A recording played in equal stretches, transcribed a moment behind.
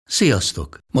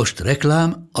Sziasztok! Most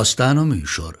reklám, aztán a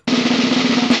műsor.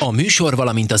 A műsor,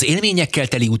 valamint az élményekkel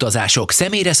teli utazások,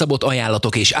 személyre szabott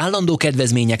ajánlatok és állandó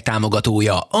kedvezmények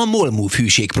támogatója a MOLMOVE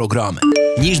hűségprogram.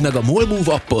 Nyisd meg a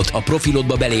MOLMOVE appot, a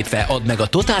profilodba belépve add meg a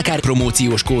Totalcar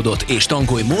promóciós kódot és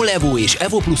tankolj MOL Evo és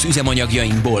Evo Plus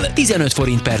üzemanyagjainkból 15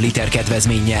 forint per liter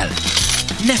kedvezménnyel.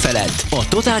 Ne feledd, a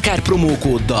Totalcar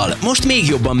promókóddal most még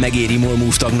jobban megéri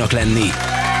MOLMOVE tagnak lenni.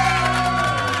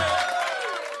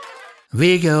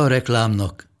 Vége a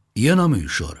reklámnak, jön a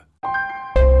műsor.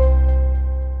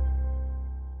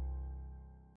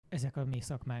 Ezek a mi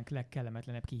szakmánk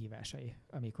legkellemetlenebb kihívásai,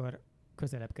 amikor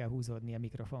közelebb kell húzódni a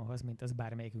mikrofonhoz, mint az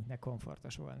bármelyikünknek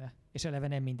komfortos volna. És eleve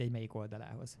nem mindegy melyik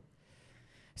oldalához.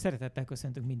 Szeretettel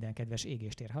köszöntünk minden kedves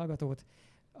égéstér hallgatót.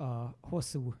 A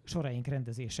hosszú soraink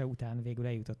rendezése után végül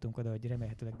eljutottunk oda, hogy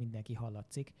remélhetőleg mindenki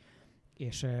hallatszik.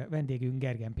 És vendégünk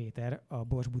Gergen Péter, a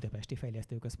Bosch Budapesti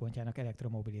Fejlesztőközpontjának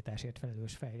elektromobilitásért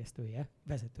felelős fejlesztője,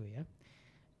 vezetője.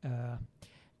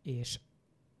 És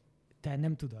te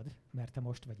nem tudod, mert te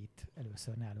most vagy itt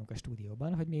először nálunk a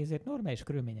stúdióban, hogy mi ezért normális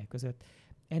körülmények között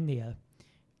ennél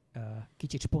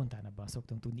kicsit spontánabban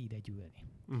szoktunk tudni ide gyűlni.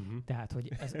 Tehát,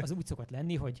 hogy az úgy szokott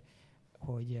lenni,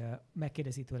 hogy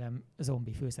megkérdezi tőlem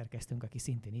Zombi főszerkesztőnk, aki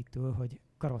szintén itt ül, hogy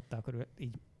Karotta körül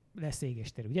így lesz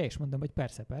égéstér, ugye? És mondom, hogy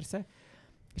persze.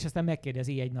 És aztán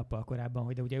megkérdezi egy nappal korábban,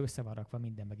 hogy de ugye össze van rakva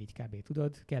minden, meg így kb.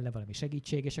 Tudod, kell-e valami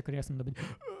segítség, és akkor én azt mondom, hogy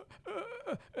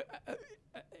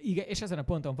igen, és ezen a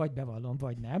ponton vagy bevallom,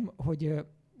 vagy nem, hogy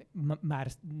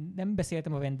már nem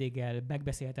beszéltem a vendéggel,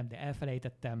 megbeszéltem, de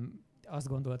elfelejtettem, azt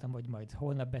gondoltam, hogy majd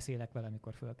holnap beszélek vele,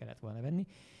 amikor föl kellett volna venni.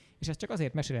 És ezt csak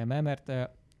azért mesélem el, mert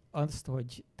azt,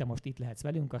 hogy te most itt lehetsz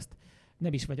velünk, azt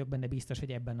nem is vagyok benne biztos,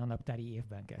 hogy ebben a naptári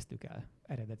évben kezdtük el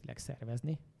eredetileg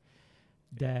szervezni.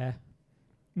 De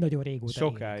nagyon régóta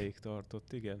sokáig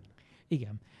tartott, igen.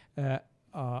 Igen.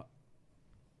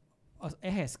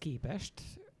 Ehhez képest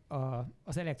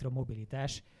az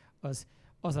elektromobilitás az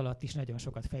alatt is nagyon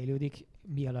sokat fejlődik,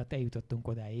 mi alatt eljutottunk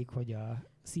odáig, hogy a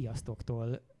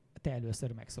sziasztoktól te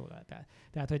először megszólaltál.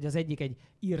 Tehát, hogy az egyik egy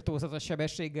irtózatos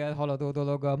sebességgel haladó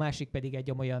dolog, a másik pedig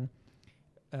egy olyan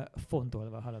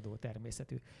fontolva haladó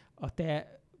természetű. A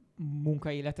te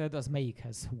munkaéleted az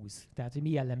melyikhez húz? Tehát, hogy mi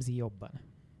jellemzi jobban?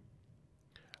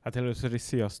 Hát először is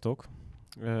sziasztok.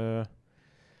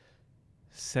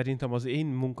 Szerintem az én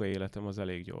munkaéletem az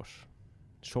elég gyors.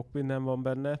 Sok minden van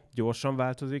benne, gyorsan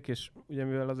változik, és ugye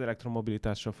mivel az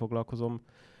elektromobilitással foglalkozom,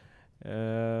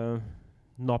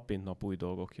 nap mint nap új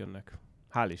dolgok jönnek.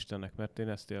 Hál' Istennek, mert én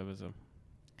ezt élvezem.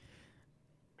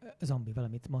 Zombi,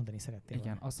 valamit mondani szerettél Igen,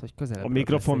 volna. Az, hogy közelebb. A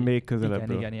mikrofon még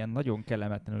közelebbről. Igen, ilyen nagyon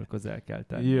kellemetlenül közel kell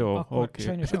tenni. Jó, oké.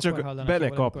 Sajnos csak akkor hallanak be ne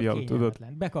jól, kapjam,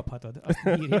 tudod. Bekaphatod, azt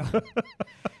bírja.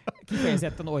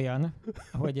 Kifejezetten olyan,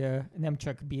 hogy nem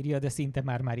csak bírja, de szinte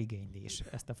már igényli is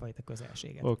ezt a fajta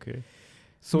közelséget. Oké.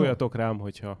 Szóljatok rám,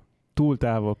 hogyha túl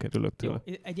távol kerülök tőle.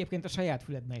 Jó, egyébként a saját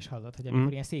füledben is hallod, hogy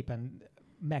amikor ilyen szépen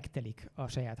megtelik a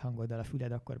saját hangoddal a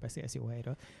füled, akkor beszélsz jó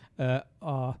helyről.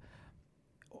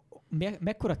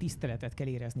 Mekkora tiszteletet kell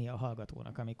érezni a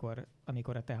hallgatónak,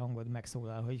 amikor a te hangod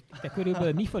megszólal, hogy te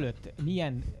körülbelül mi fölött,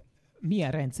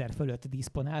 milyen rendszer fölött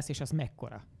diszponálsz, és az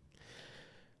mekkora?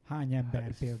 Hány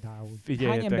ember például?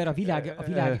 Figyeljetek. Hány ember a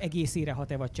világ egészére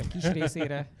hat-e, vagy csak kis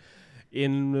részére?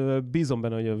 Én bízom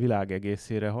benne, hogy a világ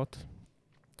egészére hat.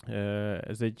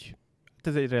 Ez egy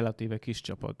relatíve kis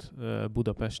csapat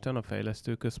Budapesten, a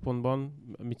fejlesztőközpontban.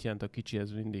 Mit jelent a kicsi?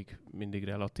 Ez mindig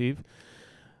relatív.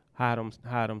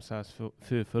 300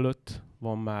 fő fölött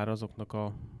van már azoknak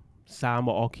a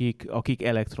száma, akik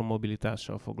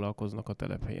elektromobilitással foglalkoznak a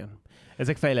telephelyen.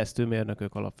 Ezek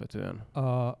fejlesztőmérnökök alapvetően.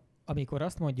 Amikor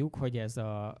azt mondjuk, hogy ez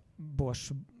a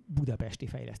Bosch Budapesti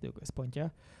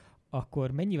Fejlesztőközpontja,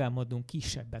 akkor mennyivel mondunk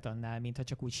kisebbet annál, mintha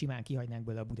csak úgy simán kihagynánk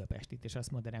belőle a Budapestit, és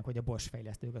azt mondanánk, hogy a Bosch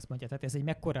Fejlesztőközpontja. Tehát ez egy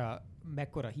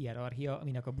mekkora hierarchia,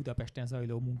 aminek a Budapesten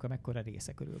zajló munka mekkora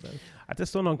része körülbelül. Hát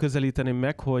ezt onnan közelíteném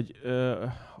meg, hogy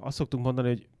azt szoktunk mondani,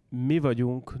 hogy mi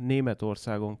vagyunk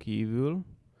Németországon kívül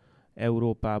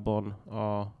Európában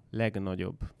a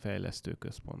legnagyobb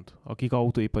fejlesztőközpont, akik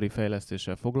autóipari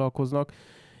fejlesztéssel foglalkoznak,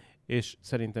 és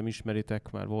szerintem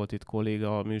ismeritek, már volt itt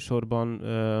kolléga a műsorban,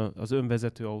 az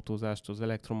önvezető autózástól, az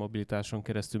elektromobilitáson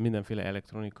keresztül mindenféle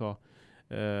elektronika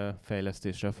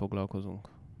fejlesztéssel foglalkozunk.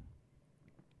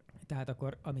 Tehát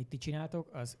akkor, amit ti csináltok,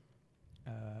 az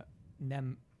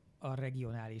nem a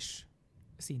regionális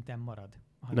szinten marad,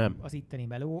 hanem az itteni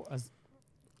meló, az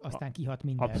aztán kihat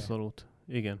mindenre. Abszolút,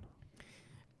 igen.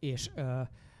 És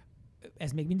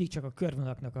ez még mindig csak a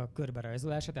körvonalaknak a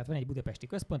körberajzolása, tehát van egy budapesti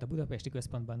központ, a budapesti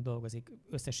központban dolgozik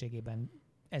összességében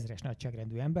 1000-es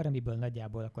nagyságrendű ember, amiből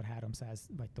nagyjából akkor 300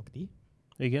 vagytok ti.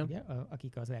 Igen. Ugye,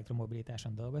 akik az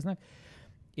elektromobilitáson dolgoznak,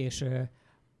 és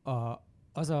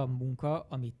az a munka,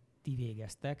 amit ti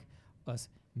végeztek, az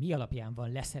mi alapján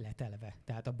van leszeletelve?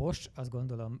 Tehát a Bosch, azt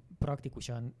gondolom,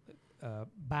 praktikusan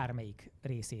bármelyik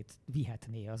részét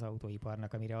vihetné az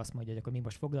autóiparnak, amire azt mondja, hogy akkor mi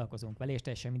most foglalkozunk vele, és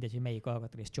teljesen mindegy, hogy melyik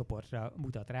alkatrész csoportra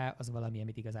mutat rá, az valami,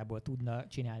 amit igazából tudna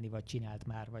csinálni, vagy csinált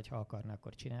már, vagy ha akarna,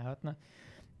 akkor csinálhatna.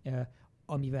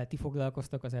 Amivel ti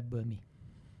foglalkoztok, az ebből mi?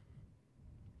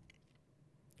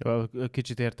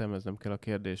 Kicsit értelmeznem kell a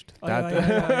kérdést.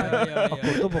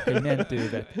 Akkor dobok egy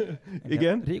mentővet.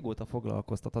 Igen? Régóta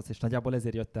foglalkoztat, és nagyjából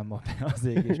ezért jöttem ma az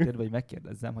égéstérbe, hogy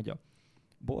megkérdezzem, hogy a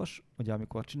Bosch, ugye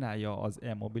amikor csinálja az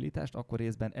e-mobilitást, akkor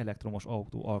részben elektromos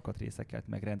autó alkatrészeket,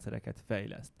 meg rendszereket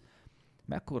fejleszt.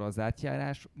 Mekkora az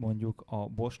átjárás mondjuk a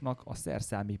Boschnak a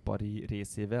szerszámipari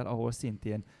részével, ahol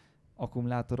szintén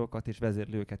akkumulátorokat és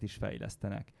vezérlőket is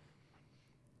fejlesztenek.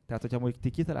 Tehát, hogyha mondjuk ti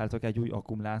kitaláltok egy új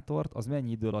akkumulátort, az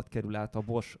mennyi idő alatt kerül át a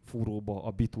Bosch fúróba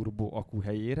a biturbo akku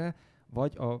helyére,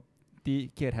 vagy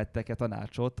ti kérhettek-e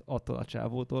tanácsot attól a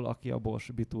csávótól, aki a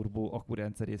Bosch biturbo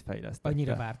akkurendszerét fejlesztette?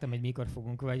 Annyira vártam, hogy mikor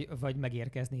fogunk vagy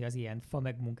megérkezni az ilyen fa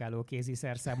megmunkáló kézi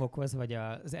szerszámokhoz, vagy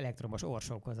az elektromos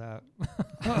orsókhoz, a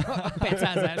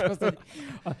pecázáshoz, hogy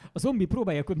a zombi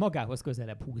próbálja magához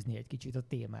közelebb húzni egy kicsit a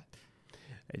témát.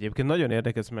 Egyébként nagyon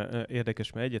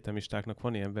érdekes, mert egyetemistáknak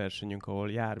van ilyen versenyünk,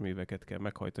 ahol járműveket kell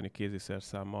meghajtani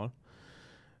kéziszerszámmal.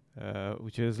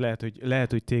 Úgyhogy ez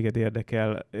lehet, hogy téged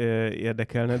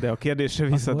érdekelne, de a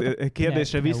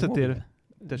kérdésre visszatér.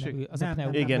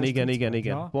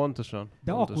 Igen. Pontosan.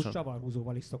 De akkus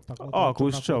csavarhúzóval is szoktak.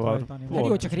 Akkus csavar. Hát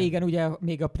jó, csak régen ugye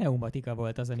még a pneumatika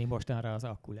volt az, ami mostanra az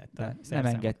akku lett. Nem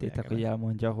engedtétek, hogy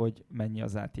elmondja, hogy mennyi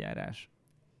az átjárás.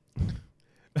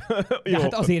 De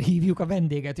hát azért hívjuk a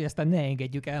vendéget, hogy aztán ne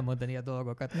engedjük elmondani a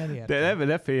dolgokat, nem értem. De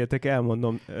ne féljetek,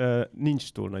 elmondom,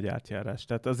 nincs túl nagy átjárás.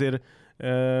 Tehát azért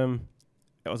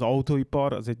az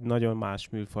autóipar az egy nagyon más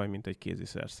műfaj, mint egy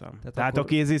kéziszerszám. Tehát a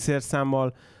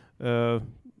kéziszerszámmal,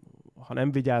 ha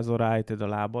nem vigyázol, ráejted a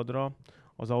lábadra,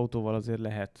 az autóval azért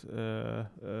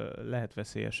lehet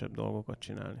veszélyesebb dolgokat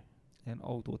csinálni. Én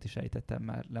autót is ejtettem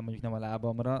már, mondjuk nem a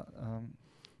lábamra.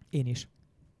 Én is.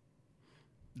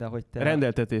 De hogy te...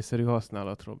 Rendeltetésszerű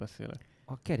használatról beszélek.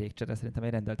 A kerékcsere szerintem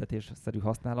egy rendeltetésszerű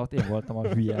használat. Én voltam a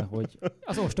hülye, hogy...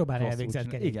 Az ostobán elvégzett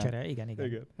kerékcsere. Igen.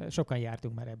 Igen. Sokan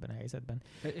jártunk már ebben a helyzetben.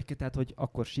 Tehát, hogy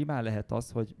akkor simán lehet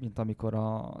az, hogy mint amikor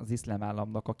az iszlám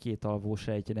államnak a két alvó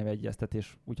sejtje nem egyeztet,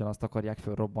 és ugyanazt akarják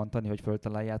fölrobbantani, hogy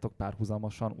föltaláljátok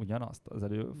párhuzamosan ugyanazt? Az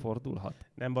előfordulhat?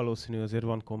 Nem valószínű, azért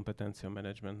van kompetencia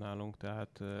menedzsment nálunk,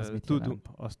 tehát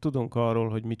azt tudunk arról,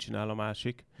 hogy mit csinál a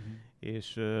másik,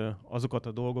 és azokat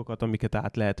a dolgokat, amiket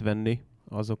át lehet venni,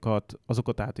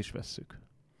 azokat át is vesszük.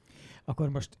 Akkor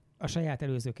most a saját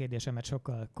előző kérdésemet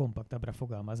sokkal kompaktabbra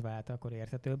fogalmazva át, akkor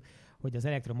érthetőbb, hogy az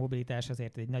elektromobilitás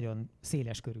azért egy nagyon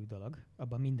széles körű dolog,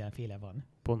 abban mindenféle van.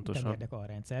 Pontosan. Nem érdek a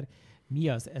rendszer. Mi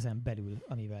az ezen belül,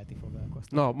 amivel ti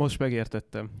foglalkoztok? Na, most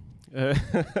megértettem.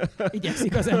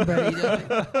 Igyekszik az ember így.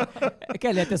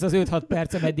 Kellett ez az 5-6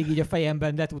 perc, ameddig így a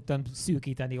fejemben le tudtam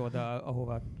szűkíteni oda,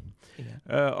 ahova...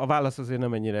 Igen. A válasz azért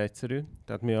nem ennyire egyszerű.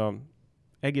 Tehát mi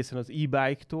egészen az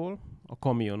e-bike-tól a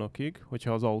kamionokig,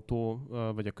 hogyha az autó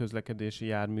vagy a közlekedési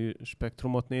jármű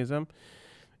spektrumot nézem,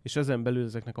 és ezen belül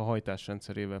ezeknek a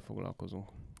hajtásrendszerével foglalkozunk.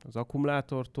 Az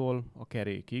akkumulátortól a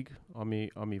kerékig,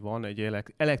 ami van egy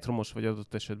elektromos vagy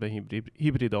adott esetben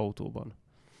hibrid autóban.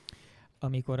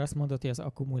 Amikor azt mondod, hogy az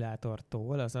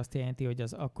akkumulátortól, az azt jelenti, hogy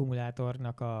az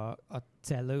akkumulátornak a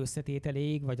cella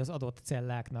összetételéig, vagy az adott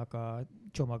celláknak a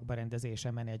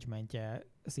csomagberendezése, menedzsmentje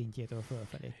szintjétől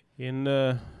fölfelé? Én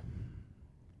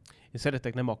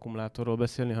szeretek nem akkumulátorról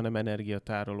beszélni, hanem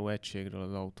energiatároló egységről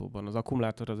az autóban. Az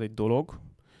akkumulátor az egy dolog.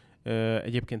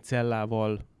 Egyébként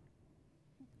cellával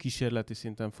kísérleti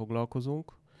szinten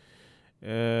foglalkozunk,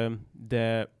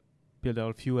 de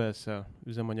például fuel cell,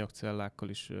 üzemanyagcellákkal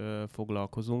is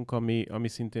foglalkozunk, ami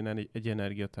szintén egy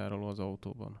energiatároló az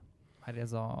autóban. Hát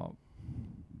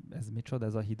ez micsoda?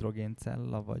 Ez a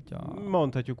hidrogéncella, vagy a...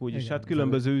 Mondhatjuk úgy is, hát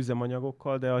különböző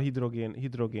üzemanyagokkal, de a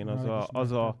hidrogén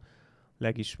az a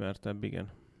legismertebb, igen.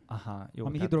 Aha, jó.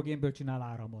 Ami hidrogénből csinál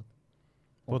áramot.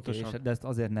 Pontosan. Okay, de ezt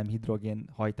azért nem hidrogén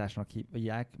hajtásnak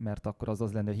hívják, mert akkor az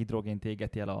lenne, hogy hidrogént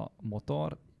égeti el a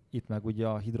motor, itt meg ugye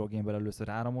a hidrogénből először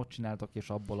áramot csináltak, és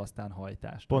abból aztán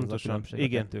hajtást. Pontosan,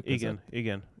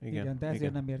 igen. De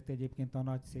ezért nem érti egyébként a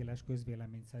nagy széles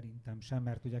közvélemény szerintem sem,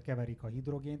 mert ugye keverik a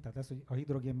hidrogént, tehát ez, hogy a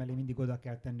hidrogén mellé mindig oda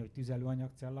kell tenni, hogy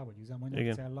tüzelőanyagcella, vagy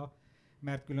üzemanyagcella,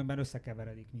 mert különben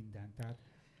összekeveredik minden. Tehát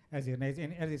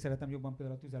ezért szeretem jobban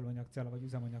például a tüzelőanyagcella, vagy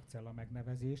üzemanyagcella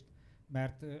megnevezést,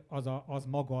 mert az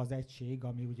maga az egység,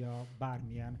 ami ugye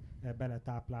bármilyen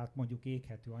beletáplált mondjuk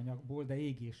éghető anyagból, de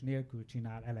égés nélkül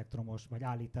csinál elektromos, vagy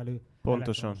állít elő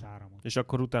elektromos áramot. És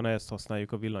akkor utána ezt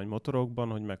használjuk a villanymotorokban,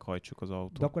 hogy meghajtsuk az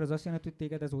autót. De akkor ez azt jelenti, hogy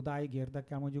téged ez odáig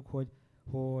érdekel mondjuk, hogy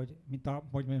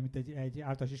mint egy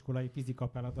általános iskolai fizika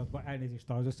feladatban, elnézést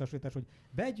az összehasonlítás, hogy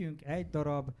vegyünk egy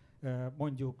darab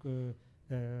mondjuk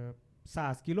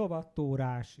 100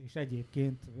 kWh-s és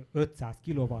egyébként 500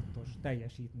 kW-os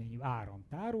teljesítményű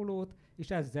áramtárolót,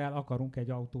 és ezzel akarunk egy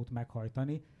autót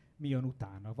meghajtani. Mi jön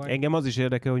utána? Vagy... Engem az is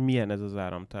érdekel, hogy milyen ez az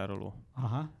áramtároló.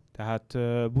 Aha. Tehát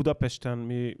Budapesten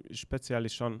mi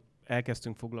speciálisan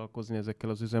elkezdtünk foglalkozni ezekkel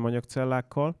az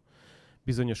üzemanyagcellákkal,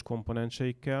 bizonyos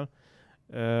komponenseikkel,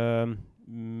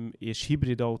 és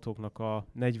hibrid autóknak a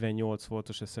 48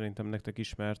 voltos, ez szerintem nektek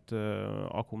ismert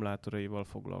akkumulátoraival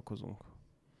foglalkozunk.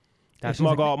 Tehát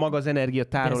maga az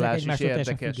energiatárolás is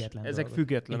érdekes. Ezek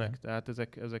függetlenek. Igen. Tehát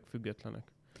ezek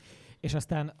függetlenek. És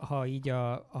aztán, ha így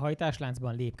a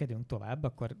hajtásláncban lépkedünk tovább,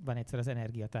 akkor van egyszer az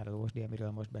energiatárolósdi,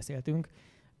 amiről most beszéltünk,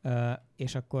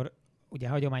 és akkor ugye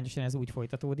hagyományosan ez úgy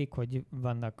folytatódik, hogy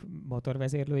vannak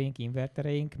motorvezérlőink,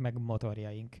 invertereink, meg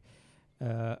motorjaink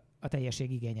a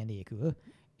teljesség igénye nélkül,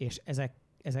 és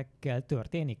ezekkel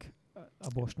történik a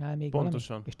Boschnál még pontosan.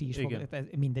 Valami? És ti is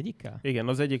foglalkoztok mindegyikkel? Igen,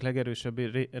 az egyik legerősebb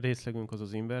részlegünk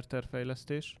az inverter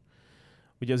fejlesztés.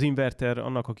 Ugye az inverter,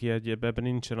 annak, aki ebben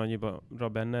nincsen annyira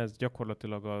benne, ez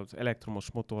gyakorlatilag az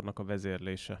elektromos motornak a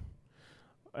vezérlése.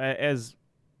 Ez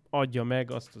adja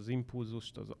meg azt az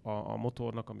impulzust a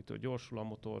motornak, amitől gyorsul a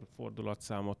motor,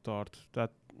 fordulatszámot tart,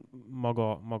 tehát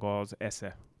maga az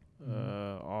esze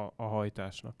a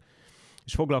hajtásnak.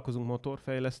 És foglalkozunk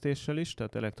motorfejlesztéssel is,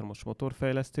 tehát elektromos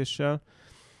motorfejlesztéssel.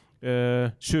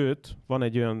 Sőt, van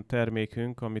egy olyan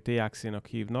termékünk, amit EAXE-nak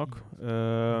hívnak.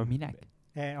 Minek?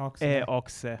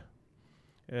 E-axe.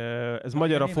 Ez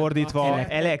magyarra fordítva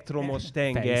elektromos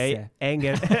tengely.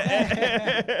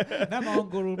 Nem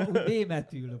angolul, úgy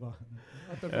németül van.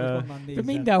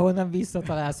 Mindenhonnan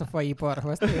visszatalálsz a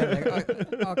faiparhoz, tényleg,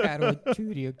 akárhogy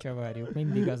csűrjük, csavarjuk,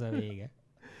 mindig az a vége.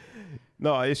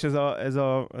 Na, és ez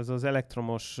az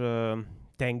elektromos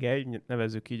tengely,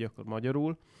 nevezzük így akkor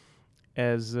magyarul,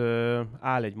 ez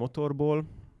áll egy motorból,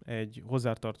 egy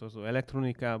hozzátartozó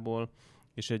elektronikából,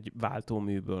 és egy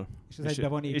váltóműből.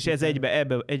 És ez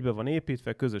egybe van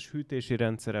építve, közös hűtési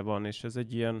rendszere van, és ez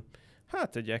egy ilyen,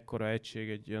 egy ekkora egység,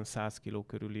 egy ilyen 100 kg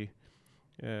körüli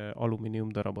alumínium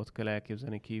darabot kell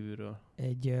elképzelni kívülről.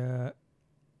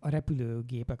 A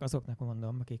repülőgépek, azoknak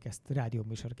mondom, akik ezt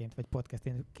rádióműsorként vagy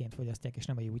podcastként fogyasztják, és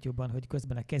nem a YouTube-ban, hogy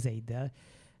közben a kezeiddel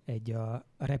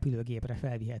a repülőgépre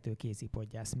felvihető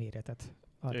kézipodgyász méretet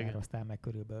határoztál meg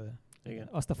körülbelül. Igen.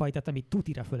 Azt a fajtát, amit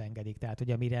tutira fölengedik, tehát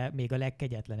hogy amire még a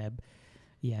legkegyetlenebb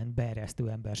ilyen beeresztő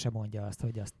ember sem mondja azt,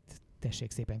 hogy azt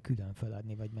tessék szépen külön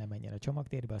föladni, vagy nem menjen a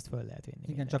csomagtérbe, azt föl lehet vinni.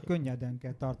 Igen, mindenki. Csak könnyeden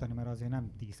kell tartani, mert azért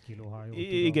nem 10 kiló, ha jól tudom.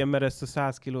 Igen, mert ezt a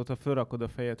 100 kilót, ha fölrakod a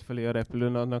fejed felé a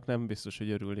repülőn, annak nem biztos, hogy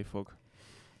örülni fog.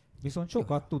 Viszont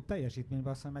sokat tud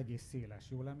teljesítményben, azt hiszem egész széles.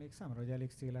 Jól emlékszem, hogy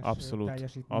elég széles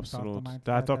Abszolút.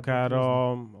 Tehát akár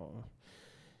a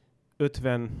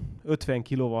 50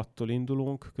 kW-tól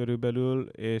indulunk körülbelül,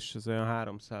 és ez olyan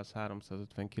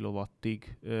 300-350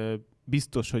 kW-ig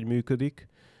biztos, hogy működik.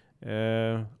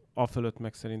 Afölött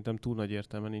meg szerintem túl nagy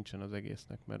értelme nincsen az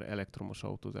egésznek, mert elektromos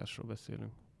autózásról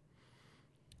beszélünk.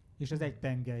 És ez egy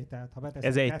tengely, tehát ha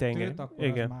beteszed kettőt, akkor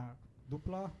igen. Az már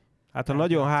dupla. Hát ha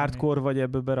nagyon hardcore vagy,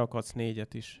 ebből berakhatsz 4-et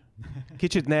is.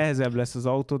 Kicsit nehezebb lesz az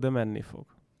autó, de menni fog.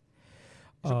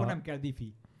 És akkor nem kell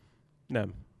diffi.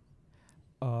 Nem.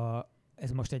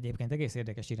 Ez most egyébként egész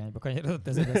érdekes irányba kanyarodott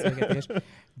ez a beszélgetés,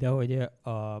 de hogy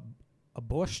a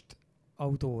Bosch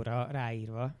autóra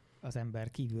ráírva az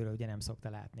ember kívülről ugye nem szokta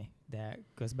látni. De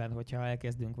közben, hogyha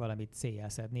elkezdünk valamit céljel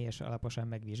szedni, és alaposan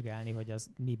megvizsgálni, hogy az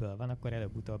miből van, akkor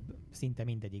előbb-utóbb szinte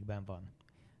mindegyikben van.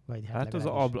 Vagy hát az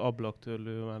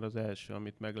ablaktörlő már az első,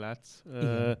 amit meglátsz.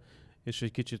 És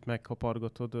egy kicsit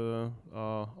megkapargatod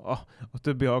a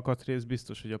többi alkatrész,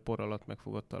 biztos, hogy a por alatt meg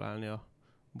fogod találni a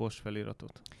Bosch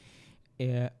feliratot.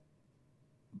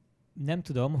 Nem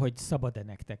tudom, hogy szabad-e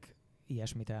nektek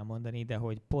ilyesmit elmondani, de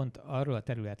hogy pont arról a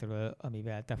területről,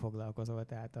 amivel te foglalkozol,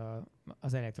 tehát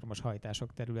az elektromos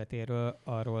hajtások területéről,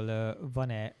 arról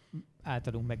van-e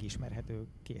általunk megismerhető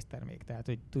késztermék? Tehát,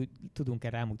 hogy tudunk-e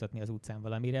rámutatni az utcán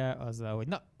valamire, azzal, hogy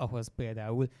ahhoz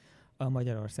például a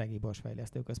Magyarországi Bosch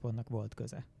Fejlesztőközpontnak volt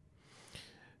köze?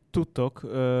 Tudtok.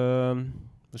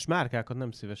 Most márkákat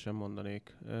nem szívesen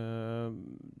mondanék,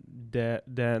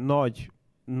 de nagy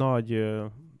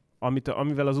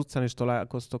amivel az utcán is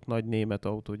találkoztok, nagy német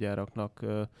autógyáraknak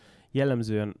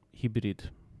jellemzően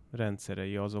hibrid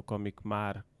rendszerei azok, amik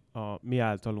már mi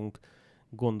általunk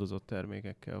gondozott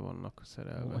termékekkel vannak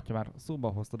szerelve. Hogyha már szóba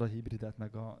hoztad a hibridet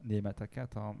meg a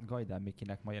németeket, a Gajdán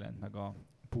Mikinek ma jelent meg a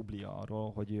publia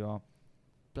arról, hogy ő a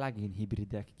plug-in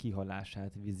hibridek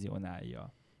kihalását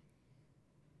vizionálja.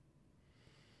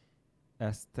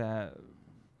 Ezt te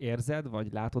érzed,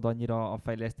 vagy látod annyira a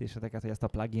fejlesztéseteket, hogy ezt a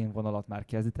plug-in vonalat már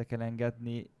kezditek el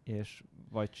engedni, és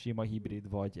vagy sima hibrid,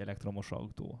 vagy elektromos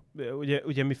autó?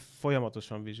 Ugye mi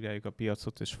folyamatosan vizsgáljuk a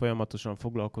piacot, és folyamatosan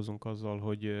foglalkozunk azzal,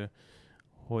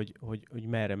 hogy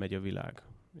merre megy a világ.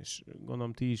 És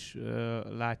gondolom ti is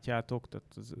látjátok,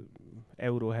 tehát az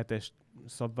Euro 7-es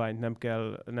szabványt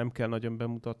nem kell nagyon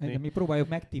bemutatni. Igen, mi próbáljuk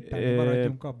megtippelni,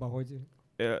 maradjunk abba, hogy...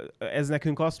 Ez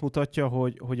nekünk azt mutatja,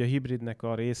 hogy a hibridnek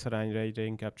a részarányra egyre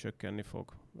inkább csökkenni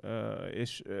fog.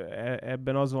 És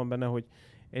ebben az van benne, hogy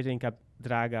egyre inkább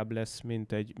drágább lesz,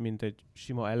 mint egy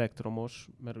sima elektromos,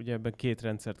 mert ugye ebben két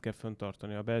rendszert kell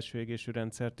fenntartani. A belső égésű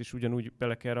rendszert is ugyanúgy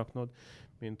bele kell raknod,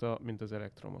 mint az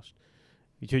elektromost.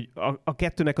 Úgyhogy a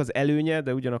kettőnek az előnye,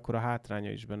 de ugyanakkor a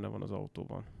hátránya is benne van az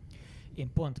autóban.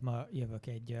 Én pont ma jövök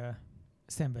egy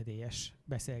szenvedélyes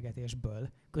beszélgetésből,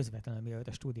 közvetlenül mielőtt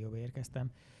a stúdióba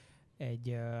érkeztem,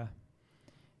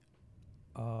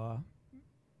 a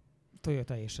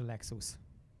Toyota és a Lexus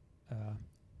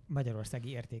magyarországi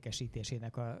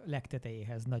értékesítésének a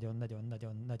legtetejéhez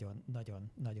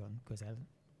nagyon-nagyon-nagyon-nagyon közel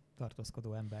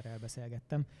tartózkodó emberrel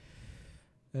beszélgettem,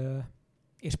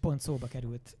 és pont szóba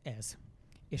került ez.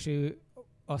 És ő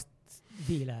azt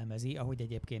vélelmezi, ahogy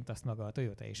egyébként azt maga a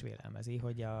Toyota is vélelmezi,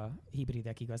 hogy a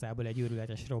hibridek igazából egy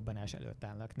őrületes robbanás előtt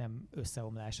állnak, nem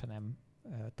összeomlás, hanem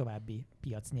további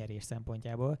piacnyerés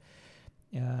szempontjából.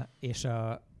 És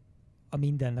a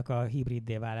mindennek a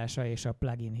hibriddé válása és a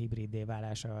plug-in hibriddé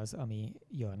válása az, ami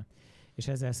jön. És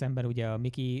ezzel szemben ugye a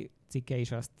Miki cikke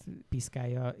is azt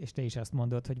piszkálja, és te is azt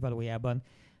mondod, hogy valójában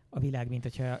a világ, mint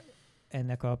hogyha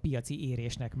ennek a piaci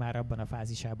érésnek már abban a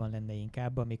fázisában lenne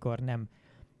inkább, amikor nem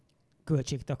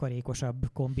költségtakarékosabb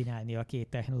kombinálni a két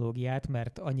technológiát,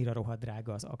 mert annyira rohadt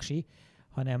drága az aksi,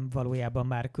 hanem valójában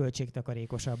már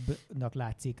költségtakarékosabbnak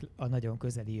látszik a nagyon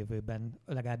közeli jövőben.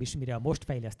 Legalábbis mire a most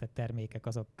fejlesztett termékek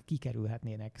azok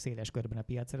kikerülhetnének széles körben a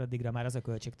piacra, addigra már az a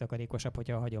költségtakarékosabb,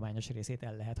 hogyha a hagyományos részét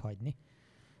el lehet hagyni.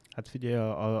 Hát figyelj,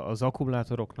 az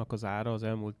akkumulátoroknak az ára az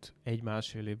elmúlt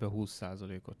 1-1,5 évben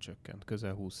 20%-ot csökkent,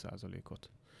 közel 20%-ot.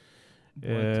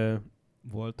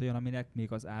 Volt olyan, aminek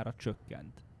még az ára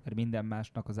csökkent? Mert minden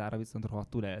másnak az ára viszont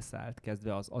rohadtul elszállt,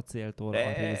 kezdve az acéltól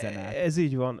a rézen át. Ez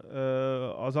így van.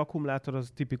 Az akkumulátor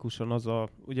az tipikusan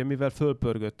ugye mivel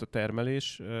fölpörgött a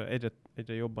termelés,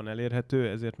 egyre jobban elérhető,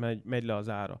 ezért megy le az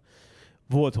ára.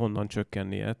 Volt honnan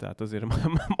csökkennie, tehát azért ma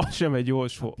sem egy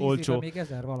olcsó még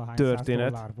 1000-valahány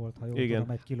 $100 volt, ha jól tudom,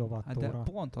 egy kilowattóra. Hát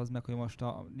de pont az meg, hogy most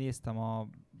néztem a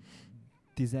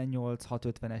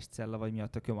 18650-es cella, vagy mi a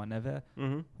tököm a neve,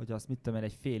 hogy azt mit tudom én,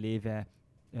 egy fél éve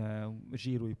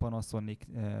zsírúj Panasonic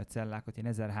cellákat én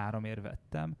 1003-ért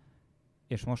vettem,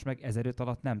 és most meg 1005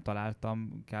 alatt nem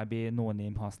találtam kb.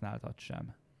 No-name használtat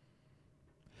sem.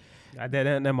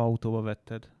 De nem autóba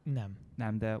vetted.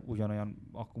 Nem, de ugyanolyan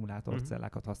akkumulátoros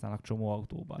cellákat használnak csomó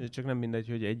autóban. Csak nem mindegy,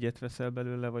 hogy egyet veszel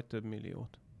belőle, vagy több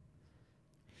milliót.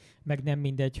 Meg nem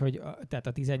mindegy, hogy tehát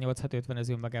a 18650 az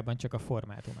önmagában csak a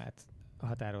formátumát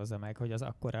határozza meg, hogy az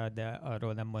akkora, de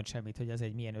arról nem mond semmit, hogy az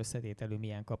egy milyen összetételű,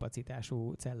 milyen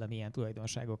kapacitású cella, milyen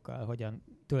tulajdonságokkal, hogyan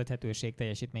tölthetőség,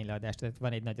 teljesítményleadás. Tehát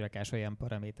van egy nagy rakás olyan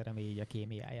paraméter, ami így a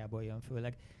kémiájából jön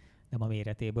főleg, nem a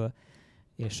méretéből.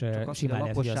 És simán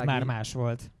lehet, hogy az már más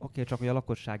volt. Oké, csak hogy a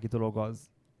lakossági dolog az,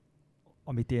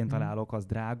 amit én találok, az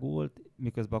drágult,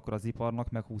 miközben akkor az iparnak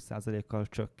meg 20%-kal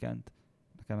csökkent.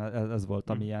 Nekem ez volt,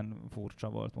 ami ilyen furcsa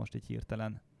volt most így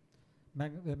hirtelen.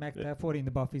 Meg te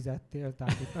forintba fizettél,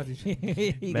 tehát itt az is...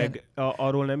 Meg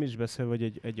arról nem is beszél,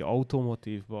 hogy egy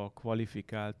automotívba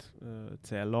kvalifikált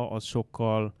cella, az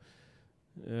sokkal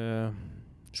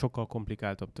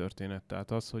komplikáltabb történet.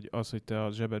 Tehát az, hogy te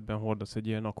a zsebedben hordasz egy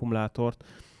ilyen akkumulátort,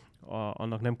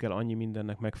 annak nem kell annyi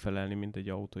mindennek megfelelni, mint egy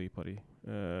autóipari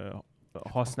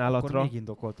használatra. Akkor még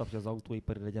indokoltabb, hogy az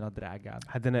autóipari legyen a drágább.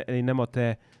 Hát de én nem a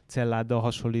te celláddal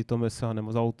hasonlítom össze, hanem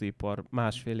az autóipar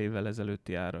 1,5 évvel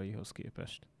ezelőtti áraihoz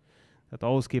képest. Tehát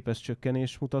ahhoz képest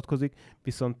csökkenés mutatkozik,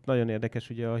 viszont nagyon érdekes,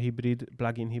 ugye a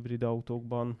plug-in hibrid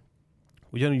autókban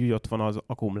ugyanúgy ott van az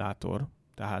akkumulátor,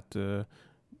 tehát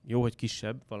jó, hogy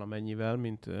kisebb valamennyivel,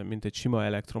 mint egy sima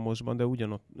elektromosban, de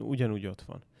ugyanúgy ott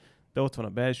van. De ott van a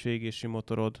belső égési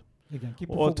motorod, igen,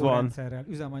 kipufogó rendszerrel,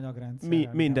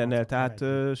 üzemanyagrendszerrel. Mindennel, tehát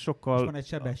sokkal... És van egy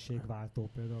sebességváltó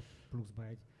például pluszba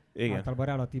egy. Igen. Általában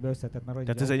relatíve összetett, mert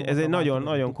tehát ez egy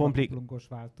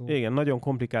nagyon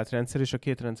komplikált rendszer, és a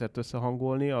két rendszert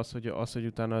összehangolni, az, hogy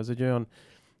utána ez egy olyan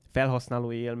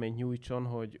felhasználói élményt nyújtson,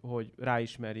 hogy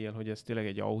ráismerjél, hogy ez tényleg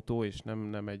egy autó, és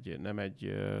nem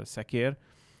egy szekér,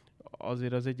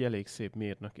 azért az egy elég szép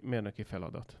mérnöki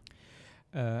feladat.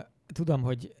 Tudom,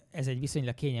 hogy ez egy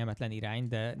viszonylag kényelmetlen irány,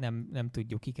 de nem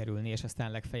tudjuk kikerülni, és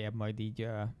aztán legfeljebb majd így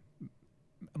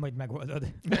majd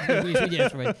megoldod. Is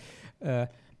ügyes vagy.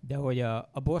 De hogy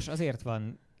a Bosch azért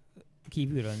van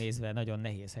kívülről nézve nagyon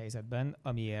nehéz helyzetben,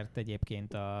 amiért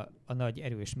egyébként a nagy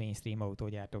erős mainstream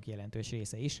autógyártók jelentős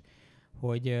része is,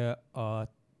 hogy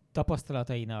a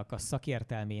tapasztalatainak, a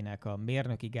szakértelmének, a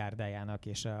mérnöki gárdájának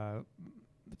és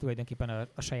tulajdonképpen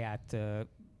a saját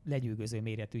lenyűgöző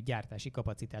méretű gyártási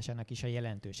kapacitásának is a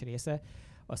jelentős része,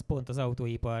 az pont az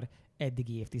autóipar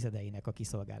eddigi évtizedeinek a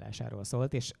kiszolgálásáról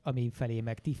szólt, és ami felé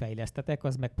meg ti fejlesztetek,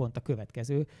 az meg pont a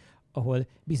következő, ahol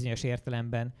bizonyos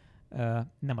értelemben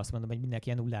nem azt mondom, hogy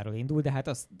mindenki a nulláról indul, de hát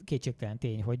az kétségtelen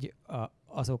tény, hogy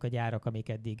azok a gyárak, amik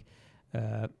eddig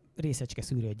részecske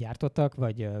szűrőt gyártottak,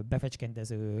 vagy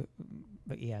befecskendező,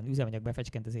 ilyen üzemanyag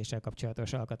befecskendezéssel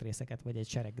kapcsolatos alkatrészeket, vagy egy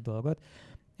sereg dolgot,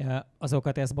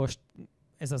 azokat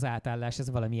ez az átállás, ez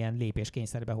valamilyen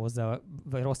lépéskényszerbe hozza,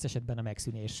 vagy rossz esetben a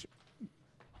megszűnés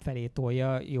felé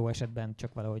tolja, jó esetben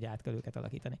csak valahogy át kell őket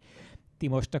alakítani. Ti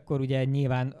most akkor ugye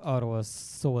nyilván arról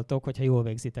szóltok, hogy ha jól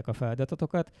végzitek a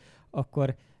feladatotokat,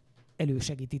 akkor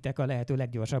elősegítitek a lehető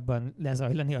leggyorsabban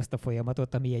lezajlani azt a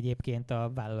folyamatot, ami egyébként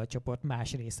a vállalatcsoport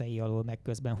más részei alól meg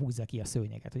közben húzza ki a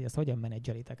szőnyeget. Hogy ezt hogyan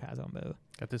menedzselitek házon belül?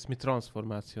 Hát ezt mi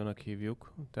transformációnak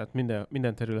hívjuk, tehát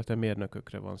minden területen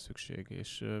mérnökökre van szükség,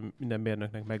 és minden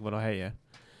mérnöknek megvan a helye.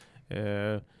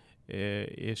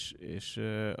 És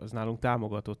az nálunk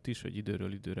támogatott is, hogy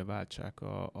időről időre váltsák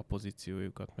a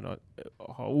pozíciójukat. Mert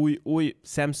ha új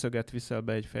szemszöget viszel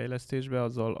be egy fejlesztésbe,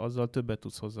 azzal többet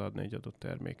tudsz hozzáadni egy adott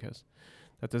termékhez.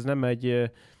 Tehát ez nem egy...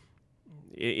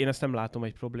 Én ezt nem látom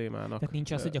egy problémának. Tehát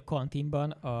nincs az, hogy a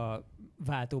kantinban a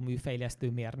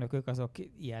váltóműfejlesztő mérnökök azok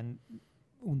ilyen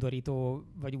undorító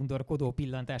vagy undorkodó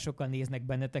pillantásokkal néznek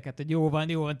benneteket, hogy jó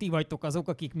van, ti vagytok azok,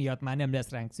 akik miatt már nem lesz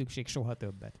ránk szükség soha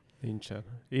többet. Nincsen.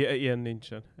 Ilyen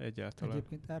nincsen egyáltalán.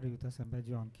 Egyébként erről jut eszembe egy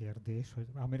olyan kérdés, hogy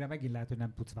amire megint lehet, hogy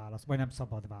nem tudsz válaszolni, vagy nem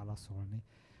szabad válaszolni.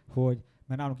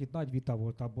 Mert nálunk itt nagy vita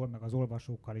volt abból, meg az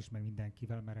olvasókkal is, meg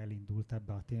mindenkivel, mert elindult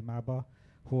ebbe a témába,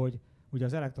 hogy ugye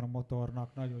az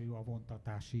elektromotornak nagyon jó a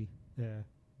vontatási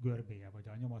görbéje, vagy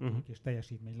a nyomaték és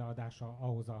teljesítmény leadása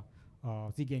ahhoz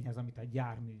az igényhez, amit egy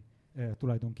jármű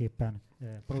tulajdonképpen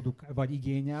vagy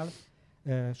igényel.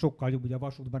 Sokkal jobb, ugye a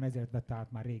vasútban ezért vette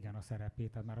át már régen a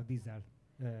szerepét, tehát már a dízel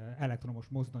elektromos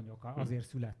mozdonyok azért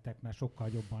születtek, mert sokkal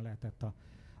jobban lehetett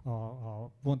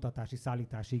a vontatási,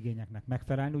 szállítási igényeknek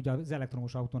megfelelni. Ugye az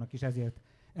elektromos autónak is ezért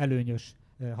előnyös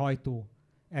hajtó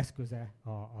eszköze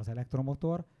az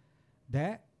elektromotor,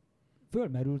 de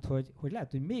fölmerült, hogy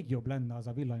lehet, hogy még jobb lenne az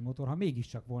a villanymotor, ha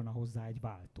mégiscsak volna hozzá egy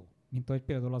váltó, mint ahogy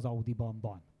például az Audiban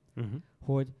van.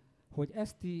 Hogy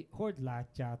ezt hogy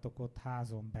látjátok ott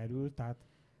házon belül, tehát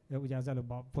ugye az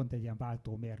előbb pont egy ilyen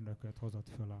váltómérnököt hozott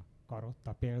föl a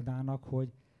Karotta példának,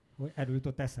 hogy erről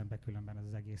jutott eszembe különben ez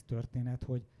az egész történet,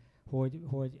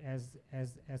 hogy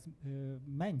ez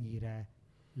mennyire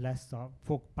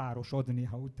fog párosodni,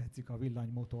 ha úgy tetszik, a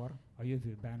villanymotor a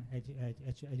jövőben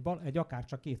egy akár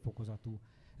csak kétfokozatú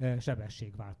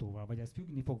sebességváltóval, vagy ez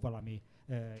függni fog valami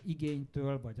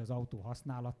igénytől, vagy az autó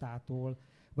használatától,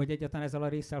 vagy egyáltalán ezzel a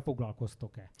résszel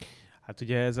foglalkoztok-e? Hát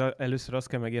ugye először azt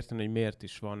kell megérteni, hogy miért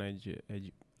is van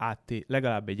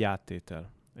legalább egy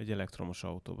áttétel egy elektromos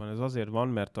autóban. Ez azért van,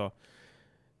 mert a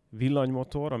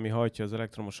villanymotor, ami hajtja az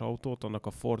elektromos autót, annak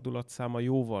a fordulatszáma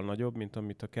jóval nagyobb, mint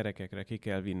amit a kerekekre ki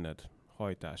kell vinned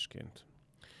hajtásként.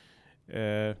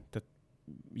 Tehát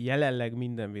jelenleg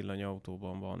minden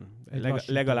villanyautóban van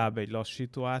legalább egy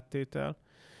lassító áttétel,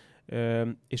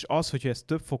 és az, hogyha ez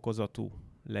több fokozatú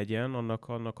legyen,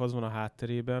 annak az van a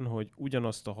hátterében, hogy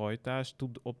ugyanazt a hajtást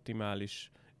tud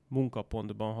optimális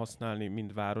munkapontban használni,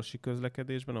 mint városi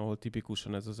közlekedésben, ahol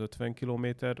tipikusan ez az 50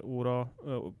 km/h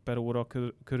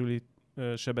körüli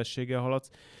sebességgel haladsz,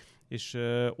 és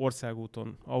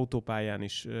országúton, autópályán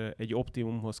is egy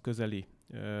optimumhoz közeli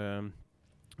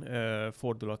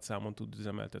fordulatszámon tud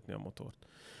üzemeltetni a motort.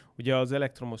 Ugye az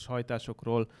elektromos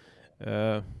hajtásokról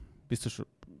biztos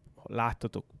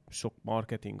láttatok sok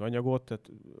marketing anyagot,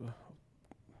 tehát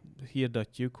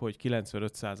hirdetjük, hogy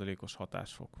 95%-os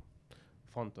hatásfok.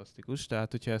 Fantasztikus,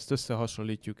 tehát hogyha ezt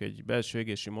összehasonlítjuk egy belső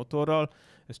égési motorral,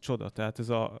 ez csoda, tehát ez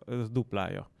a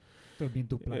duplája. Több mint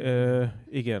duplája.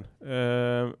 Igen.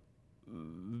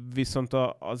 Viszont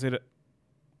azért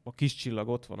a kis csillag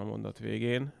ott van a mondat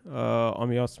végén,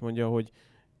 ami azt mondja, hogy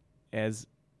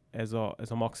ez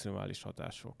a maximális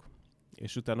hatásfok.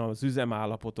 és utána az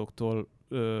üzemállapotoktól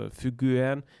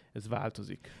függően ez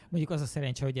változik. Mondjuk az a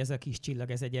szerencse, hogy ez a kis csillag,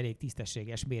 ez egy elég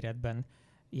tisztességes méretben,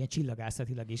 ilyen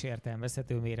csillagászatilag is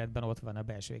értelmezhető méretben ott van a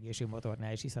belső égési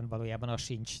motornál, és hiszen valójában az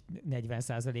sincs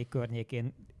 40%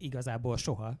 környékén igazából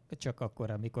soha, csak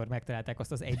akkor, amikor megtalálták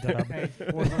azt az egy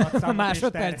darab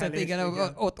másodpercet, igen,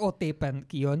 ott éppen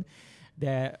kijön,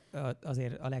 de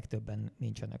azért a legtöbben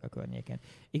nincsenek a környéken.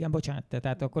 Igen, bocsánat,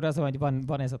 tehát akkor az, hogy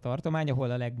van ez a tartomány,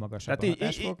 ahol a legmagasabb a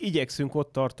hatásfok. Igyekszünk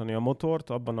ott tartani a motort,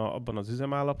 abban az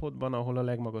üzemállapotban, ahol a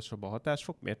legmagasabb a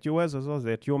hatásfok. Miért jó ez? Az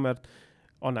azért jó, mert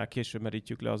annál később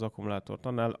merítjük le az akkumulátort,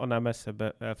 annál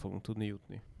messzebb el fogunk tudni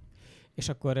jutni. És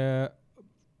akkor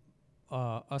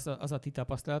az a ti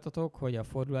tapasztalatotok, hogy a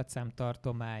fordulatszám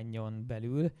tartományon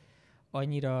belül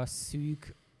annyira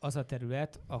szűk az a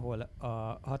terület, ahol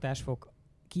a hatásfok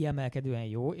kiemelkedően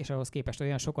jó, és ahhoz képest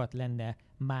olyan sokat lenne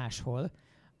máshol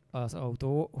az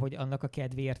autó, hogy annak a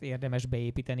kedvéért érdemes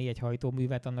beépíteni egy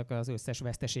hajtóművet annak az összes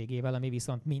veszteségével, ami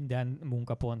viszont minden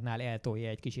munkapontnál eltolja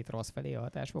egy kicsit rossz felé a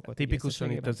hatásfokot.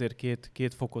 Tipikusan itt azért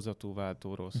két fokozatú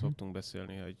váltóról szoktunk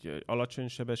beszélni, hogy alacsony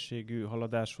sebességű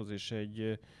haladáshoz és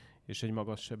egy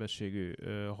magas sebességű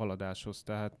haladáshoz.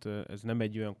 Tehát ez nem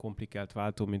egy olyan komplikált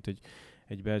váltó, mint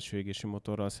egy belső égési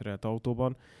motorral szerelt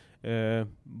autóban.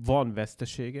 Van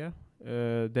vesztesége,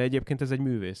 de egyébként ez egy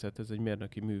művészet, ez egy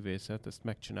mérnöki művészet, ezt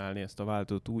megcsinálni, ezt a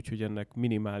váltót úgy, hogy ennek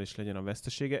minimális legyen a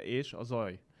vesztesége, és a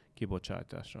zaj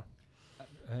kibocsátása.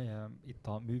 Itt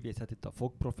a művészet, itt a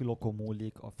fogprofilokon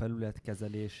múlik, a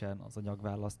felületkezelésen, az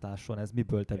anyagválasztáson, ez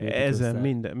miből tevődik ezen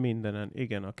mindenen,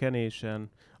 igen, a kenésen,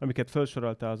 amiket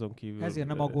felsoroltál azon kívül. Ezért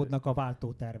nem aggódnak a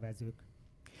váltótervezők.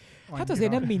 Hát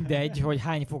azért nem mindegy, hogy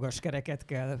hány fogaskereket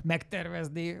kell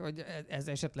megtervezni, hogy ez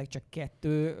esetleg csak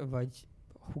 2 vagy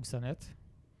 25.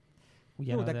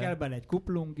 Jó, de kell bele egy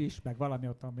kuplung is, meg valami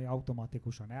ott, ami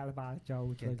automatikusan elváltja.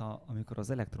 Úgyhogy... Amikor az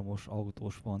elektromos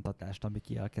autós vontatást, ami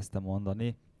ki elkezdtem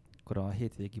mondani, akkor a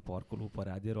hétvégi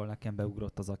parkolóparádéról nekem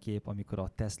beugrott az a kép, amikor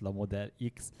a Tesla Model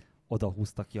X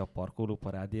odahúzta ki a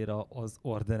parkolóparádéra az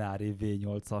ordinári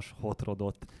V8-as hot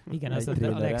rodot. Igen, az a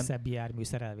legszebb jármű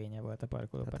szerelvénye volt a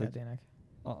parkolóparádének.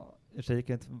 És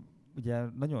egyébként ugye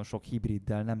nagyon sok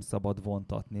hibriddel nem szabad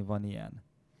vontatni, van ilyen.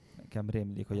 Nekem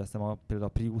rémlik, hogy azt hiszem például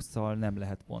a Priusszal nem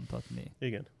lehet vontatni.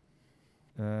 Igen.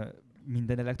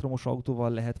 Minden elektromos autóval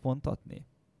lehet vontatni?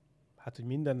 Hát, hogy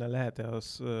mindennel lehet-e,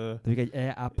 az... De egy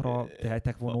e-ápra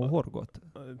tehetek vonóhorgot?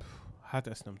 Hát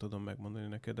ezt nem tudom megmondani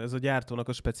neked. Ez a gyártónak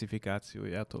a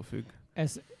specifikációjától függ.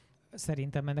 Ez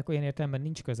szerintem ennek olyan értelemben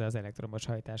nincs köze az elektromos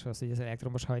hajtáshoz, hogy az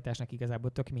elektromos hajtásnak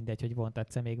igazából tök mindegy, hogy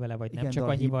vontatsz-e még vele, vagy nem, csak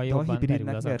annyival jobban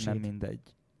derül az aksít. Nem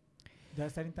mindegy. De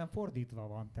szerintem fordítva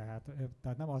van,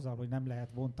 tehát nem azzal, hogy nem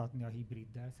lehet vontatni a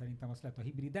hibriddel, szerintem a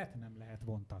hibridet nem lehet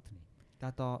vontatni.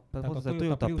 Tehát a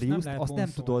Toyota Prius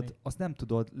azt nem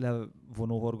tudod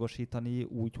levonóhorgosítani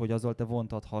úgy, hogy azzal te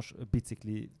vontathass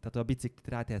tehát a biciklit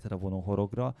ráteheted a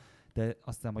vonóhorogra, de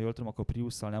azt hiszem, ha jól tudom, akkor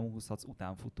Priusszal nem húzhatsz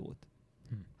utánfutót.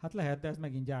 Hát lehet, de ez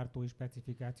megint gyártói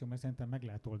specifikáció, mert szerintem meg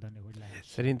lehet oldani, hogy lehet.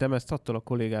 Szerintem ezt attól a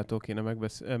kollégától kéne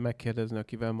megkérdezni,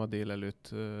 akivel ma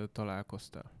délelőtt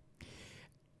találkoztál.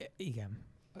 Igen,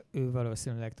 ő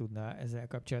valószínűleg tudna ezzel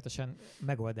kapcsolatosan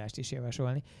megoldást is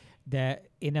javasolni, de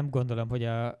én nem gondolom, hogy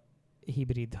a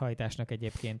hibrid hajtásnak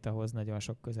egyébként ahhoz nagyon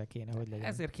sok köze kéne, hogy legyen.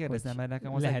 Ezért kérdezem, mert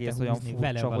nekem az egész olyan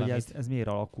furcsa, hogy ez miért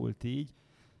alakult így,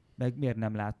 meg miért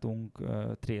nem látunk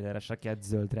trélereseket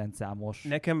zöld rendszámos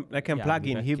Nekem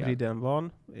plug-in hibriden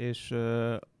van, és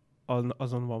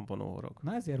azon van vonóhorog.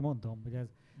 Na ezért mondom, hogy ez...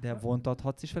 De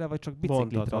vontathatsz is vele, vagy csak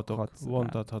biciklit rakhatsz?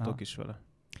 Vontathatok is vele.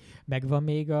 Megvan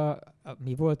még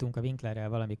mi voltunk a Winklerrel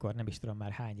valamikor, nem is tudom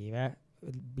már hány éve,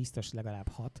 biztos legalább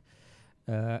 6.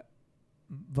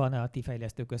 Van a ti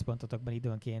fejlesztőközpontotokban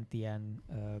időnként ilyen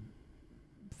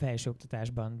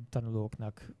felsőoktatásban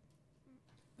tanulóknak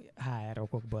HR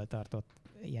okokból tartott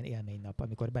ilyen élménynap,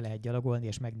 amikor be lehet gyalogolni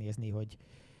és megnézni,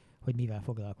 hogy mivel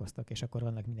foglalkoztak, és akkor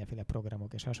vannak mindenféle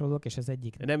programok és hasonlók, és ez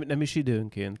egyik... Nem is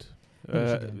időnként.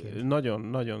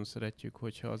 Nagyon szeretjük,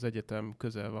 hogyha az egyetem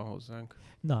közel van hozzánk.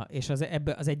 Na, és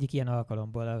az egyik ilyen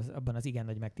alkalomból, abban az igen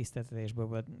nagy megtiszteltetésből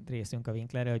volt részünk a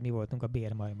Winklerre, hogy mi voltunk a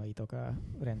bérmajmaitok a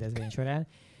rendezvény során,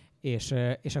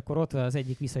 és akkor ott az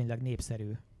egyik viszonylag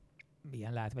népszerű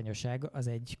ilyen látványosság, az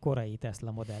egy korai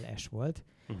Tesla Model S volt,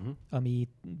 ami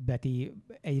Beti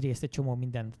egyrészt egy csomó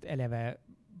mindent eleve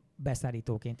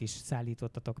beszállítóként is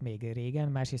szállítottatok még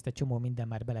régen, másrészt egy csomó minden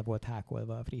már bele volt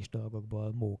hákolva a friss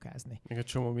dolgokból mókázni. Még egy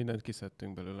csomó mindent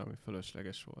kiszedtünk belőle, ami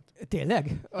fölösleges volt.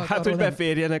 Tényleg? Hát, hogy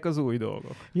beférjenek az új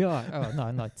dolgok. Ja,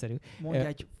 nagyszerű. Mondj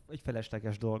egy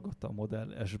felesleges dolgot a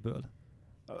Model S-ből.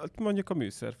 Mondjuk a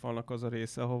műszerfalnak az a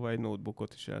része, ahova egy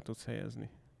notebookot is el tudsz helyezni.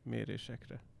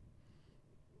 mérésekre.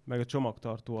 Meg a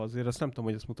csomagtartó azért, azt nem tudom,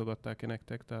 hogy ezt mutogatták-e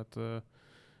nektek, tehát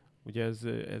ugye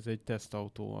ez egy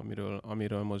tesztautó,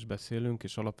 amiről most beszélünk,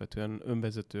 és alapvetően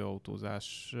önvezető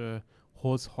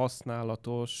autózáshoz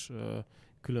használatos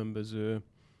különböző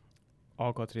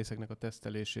alkatrészeknek a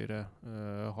tesztelésére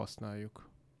használjuk.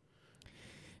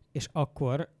 És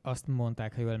akkor azt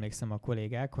mondták, ha jól emlékszem a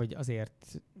kollégák, hogy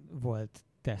azért volt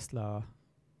Tesla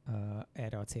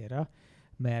erre a célra,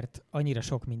 mert annyira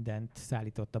sok mindent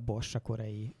szállított a Bosch a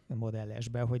korai Model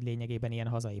S-be, hogy lényegében ilyen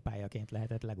hazai pályaként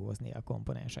lehetett legózni a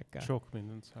komponensekkel. Sok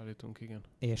mindent szállítunk, igen.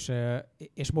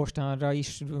 És mostanra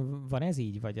is van ez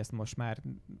így, vagy ezt most már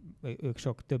ők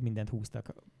több mindent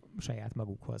húztak saját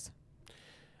magukhoz?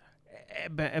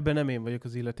 Ebben nem én vagyok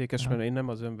az illetékes, mert én nem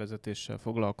az önvezetéssel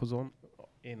foglalkozom.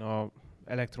 Én az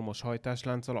elektromos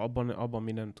hajtáslánccal, abban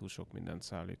mi nem túl sok mindent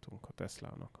szállítunk a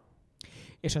Teslának.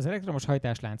 És az elektromos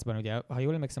hajtásláncban, ugye, ha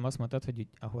jól emlékszem, azt mondtad,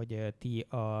 hogy ti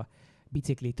a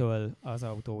biciklitől az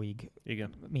autóig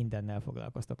igen. mindennel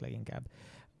foglalkoztok leginkább.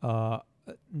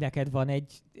 Neked van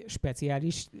egy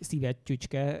speciális szíved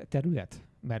csücske terület?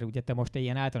 Mert ugye te most egy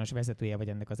ilyen általános vezetője vagy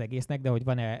ennek az egésznek, de hogy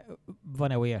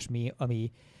van-e olyasmi,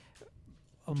 ami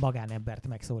a magánembert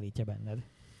megszólítja benned?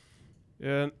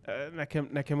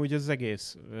 Nekem ugye az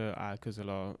egész áll közel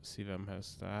a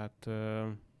szívemhez. Tehát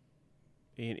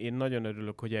én nagyon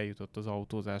örülök, hogy eljutott az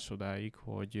autózás odáig,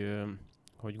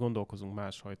 hogy gondolkozunk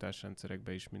más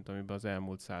hajtásrendszerekbe is, mint amiben az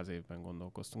elmúlt 100 évben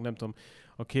gondolkoztunk. Nem tudom,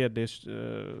 a kérdést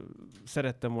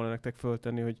szerettem volna nektek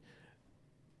föltenni, hogy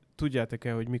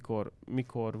tudjátok-e, hogy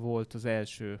mikor volt az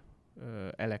első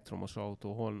elektromos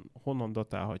autó? Honnan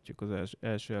datálhatjuk az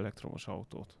első elektromos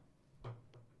autót?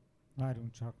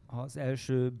 Várjunk csak. Az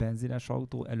első benzines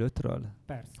autó előttről?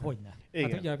 Persze. Hogyne. Igen.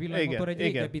 Hát ugye a villanymotor egy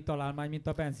régebbi találmány, mint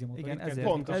a benzinmotor. Igen,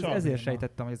 ezért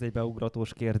sejtettem, hogy ez egy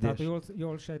beugratos kérdés. Tehát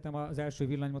jól sejtem, az első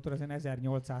villanymotor az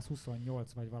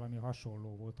 1828 vagy valami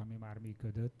hasonló volt, ami már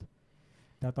működött.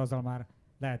 Tehát azzal már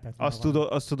lehetett.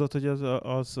 Azt tudod, hogy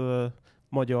az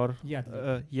magyar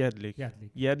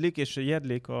Jedlik, és a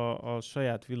Jedlik a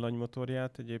saját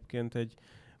villanymotorját egyébként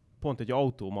pont egy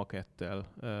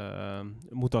automakettel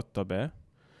mutatta be.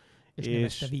 És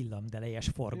nevezte villamdelejes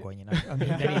forgonynak, ami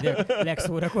minden idők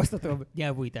legszórakoztatóbb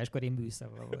nyelvújításkori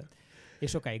műszava volt. És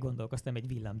sokáig gondolkoztam egy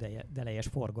villamdelejes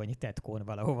forgony tetkón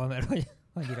valahova, mert hogy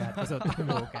annyira átkozott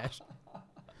mókás.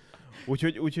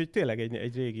 Úgyhogy tényleg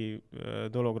egy régi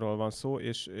dologról van szó,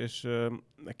 és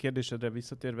a kérdésedre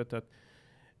visszatérve, tehát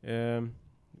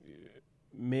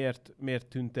miért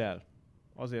tűnt el?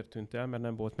 Azért tűnt el, mert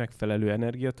nem volt megfelelő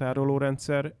energiatároló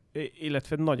rendszer,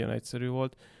 illetve nagyon egyszerű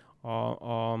volt.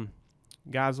 A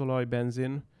gázolaj,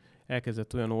 benzin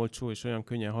elkezdett olyan olcsó és olyan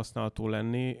könnyen használható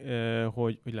lenni,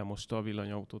 hogy lemosta a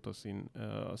villanyautót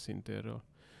a szintérről.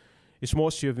 És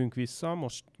most jövünk vissza,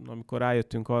 amikor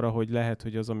rájöttünk arra, hogy lehet,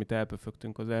 hogy az, amit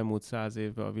elpöfögtünk az elmúlt 100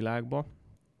 évben a világba,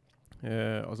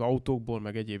 az autókból,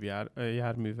 meg egyéb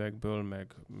járművekből,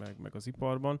 meg az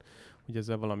iparban, hogy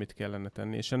ezzel valamit kellene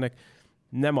tenni. És ennek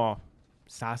nem a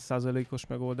 100%-os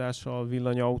megoldása a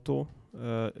villanyautó,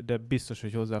 de biztos,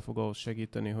 hogy hozzá fog ahhoz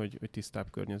segíteni, hogy tisztább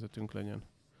környezetünk legyen.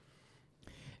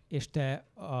 És te,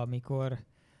 amikor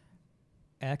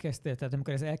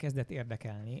ez elkezdett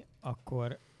érdekelni,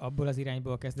 akkor abból az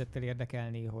irányból kezdett el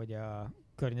érdekelni, hogy a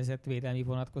környezetvédelmi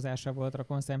vonatkozása volt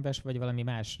rokonszembes, vagy valami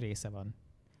más része van?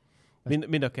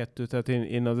 Mind a kettő, tehát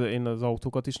én az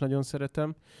autókat is nagyon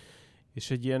szeretem,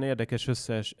 és egy ilyen érdekes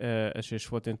összeesés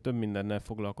volt, én több mindennel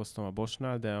foglalkoztam a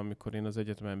Boschnál, de amikor én az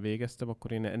egyetemen végeztem,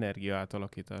 akkor én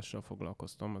energiaátalakítással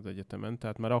foglalkoztam az egyetemen,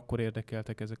 tehát már akkor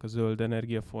érdekeltek ezek a zöld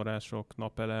energiaforrások,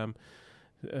 napelem,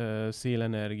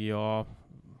 szélenergia,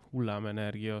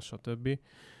 hullámenergia, stb.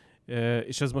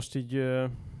 És ez most így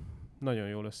nagyon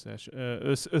jól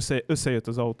összejött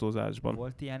az autózásban.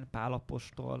 Volt ilyen Pál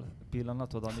apostol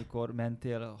pillanatod, amikor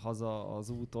mentél haza az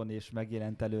úton, és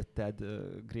megjelent előtted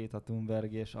Greta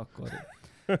Thunberg,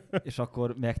 és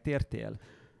akkor megtértél?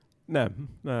 Nem,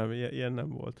 ilyen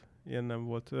nem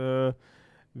volt.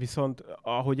 Viszont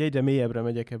ahogy egyre mélyebbre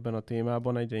megyek ebben a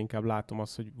témában, egyre inkább látom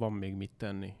azt, hogy van még mit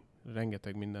tenni.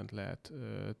 Rengeteg mindent lehet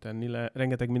tenni,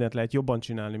 rengeteg mindent lehet jobban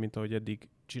csinálni, mint ahogy eddig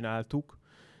csináltuk,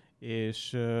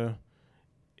 és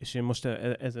én most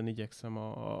ezen igyekszem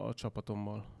a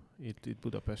csapatommal itt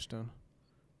Budapesten.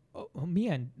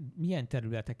 Milyen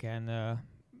területeken,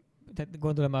 tehát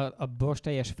gondolom a Bosch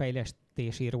teljes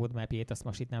fejlesztési roadmapjét azt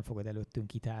most itt nem fogod előttünk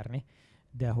kitárni,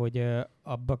 de hogy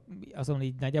azon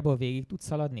így nagyjából végig tudsz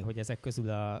szaladni, hogy ezek közül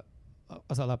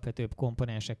az alapvetőbb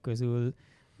komponensek közül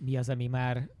mi az, ami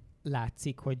már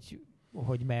látszik,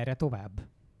 hogy merre tovább,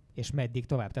 és meddig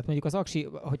tovább. Tehát mondjuk az aksi,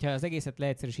 hogyha az egészet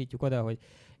leegyszerűsítjük oda, hogy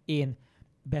én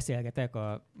beszélgetek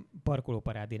a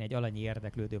parkolóparádén egy alanyi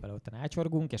érdeklődővel, ottan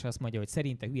ácsorgunk, és azt mondja, hogy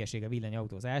szerinte hülyeség a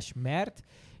villanyautózás, mert,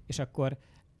 és akkor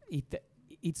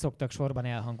itt szoktak sorban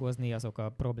elhangozni azok a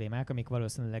problémák, amik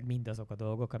valószínűleg mindazok a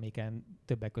dolgok, amiken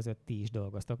többek között ti is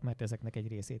dolgoztok, mert ezeknek egy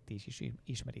részét ti is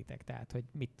ismeritek. Tehát, hogy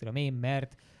mit tudom én,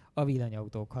 mert a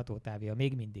villanyautók hatótávja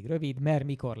még mindig rövid, mert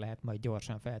mikor lehet majd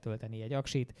gyorsan feltölteni egy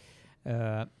aksit.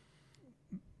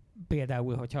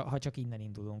 Például, ha csak innen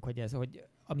indulunk, hogy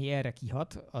ami erre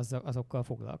kihat, azokkal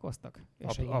foglalkoztak.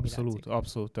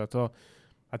 Abszolút. Tehát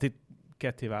hát itt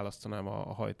ketté választanám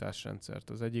a hajtásrendszert.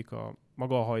 Az egyik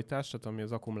maga a hajtás, tehát ami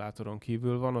az akkumulátoron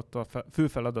kívül van, ott a fő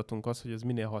feladatunk az, hogy ez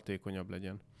minél hatékonyabb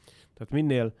legyen.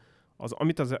 Tehát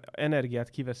amit az energiát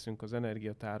kiveszünk az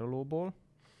energiatárolóból,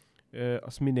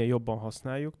 azt minél jobban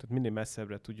használjuk, tehát minél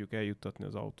messzebbre tudjuk eljuttatni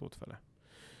az autót vele.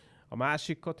 A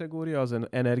másik kategória az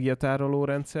energiatároló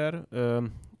rendszer.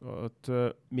 Ott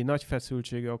mi nagy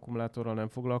feszültségű akkumulátorral nem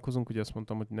foglalkozunk, ugye azt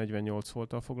mondtam, hogy 48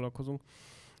 volttal foglalkozunk,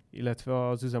 illetve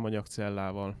az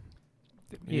üzemanyagcellával.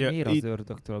 Miért az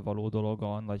ördögtől való dolog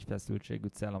a nagy feszültségű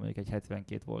cella, mondjuk egy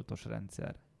 72 voltos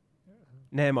rendszer?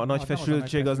 Nem, a nagy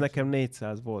feszültség az nekem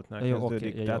 400 voltnál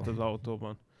kezdődik, tehát az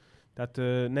autóban. Tehát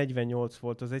 48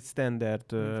 volt, az egy standard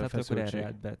feszültség.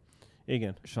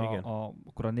 Igen. És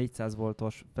akkor a 400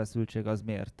 voltos feszültség az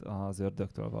miért az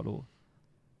ördögtől való?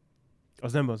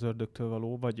 Az nem az ördögtől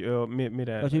való, vagy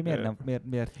mire... Vagy hogy miért nem...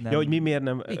 Ja, hogy mi miért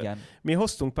nem... Igen. Mi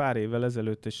hoztunk pár évvel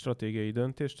ezelőtt egy stratégiai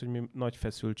döntést, hogy mi nagy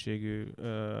feszültségű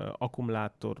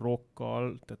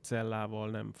akkumulátorokkal, tehát cellával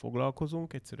nem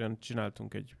foglalkozunk. Egyszerűen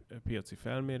csináltunk egy piaci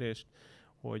felmérést,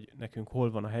 hogy nekünk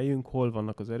hol van a helyünk, hol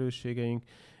vannak az erősségeink,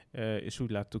 és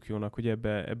úgy láttuk jónak, hogy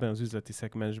ebben az üzleti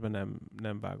szegmensben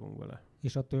nem vágunk vele.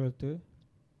 És a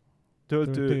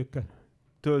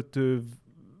töltő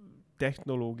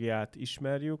technológiát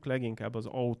ismerjük, leginkább az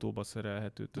autóba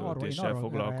szerelhető töltéssel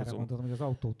foglalkozunk. Arra mondtam, hogy az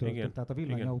autótöltők, tehát a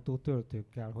villanyautó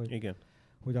töltőkkel,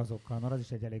 hogy azokkal, mert az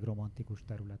is egy elég romantikus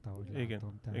terület, ahogy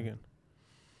látom. Igen.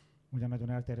 Ugye nagyon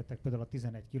elterjedtek például a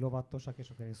 11 kW-osak, és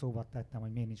akkor én szóval tettem,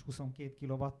 hogy miért is 22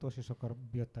 kW-os, és akkor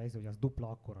jött az, hogy az dupla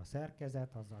akkora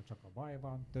szerkezet, azzal csak a baj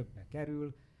van, többbe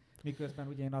kerül. Miközben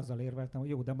ugye én azzal érveltem, hogy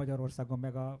jó, de Magyarországon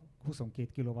meg a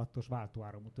 22 kW-os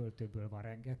váltóáramú töltőből van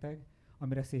rengeteg,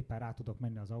 amire szépen rá tudok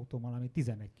menni az autómmal, ami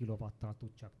 11 kW-tal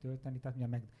tud csak tölteni, tehát ugye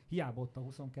meg hiába ott a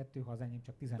 22, ha az enyém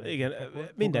csak 11.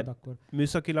 Igen, akkor...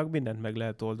 műszakilag mindent meg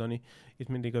lehet oldani. Itt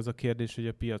mindig az a kérdés, hogy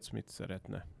a piac mit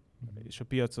szeretne. És a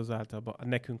piac az általában,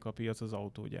 nekünk a piac az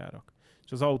autógyárak.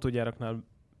 És az autógyáraknál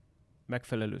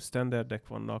megfelelő standardek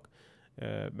vannak,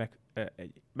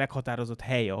 egy meghatározott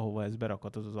hely, ahova ez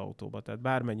berakhatod az autóba. Tehát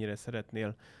bármennyire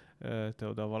szeretnél te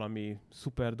oda valami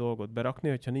szuper dolgot berakni,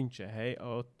 hogyha nincsen hely,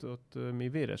 ott mi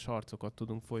véres harcokat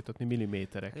tudunk folytatni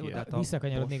milliméterekig.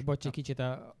 Visszakanyarodnék, bocsi, kicsit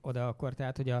oda akkor,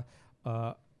 tehát, hogy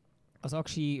az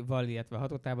aksival, illetve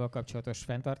hatótával kapcsolatos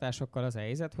fenntartásokkal az a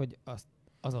helyzet, hogy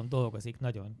azon dolgozik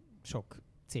nagyon sok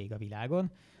cég a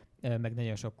világon, meg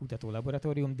nagyon sok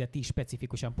kutatólaboratórium, de ti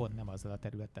specifikusan pont nem azzal a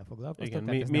területtel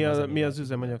foglalkoztok. Igen, mi az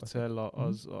üzemanyagcella,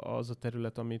 az a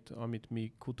terület, amit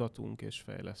mi kutatunk és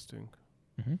fejlesztünk.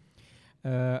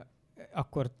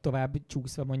 Akkor tovább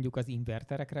csúszva mondjuk az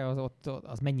inverterekre,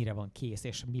 az mennyire van kész,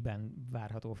 és miben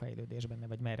várható fejlődés benne,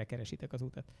 vagy merre keresitek az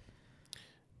utat?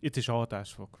 Itt is a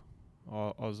hatásfok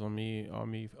az,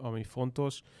 ami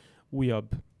fontos.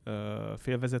 Újabb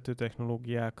félvezető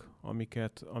technológiák,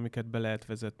 amiket be lehet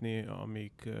vezetni,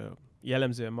 amik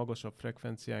jellemzően magasabb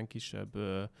frekvencián,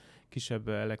 kisebb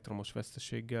elektromos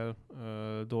veszteséggel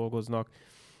dolgoznak.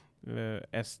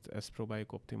 Ezt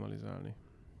próbáljuk optimalizálni.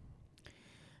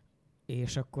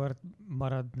 És akkor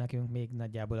marad nekünk még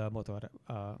nagyjából a motor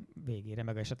a végére,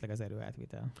 meg esetleg az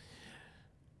erőátvitel.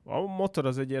 A motor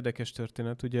az egy érdekes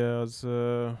történet, ugye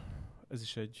ez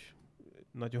is egy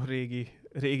nagyon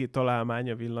régi találmány,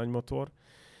 a villanymotor.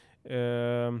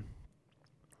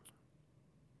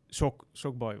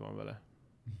 Sok baj van vele.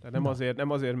 Tehát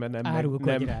nem azért,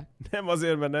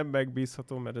 mert nem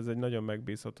megbízható, mert ez egy nagyon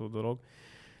megbízható dolog.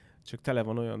 Csak tele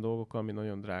van olyan dolgok, ami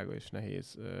nagyon drága és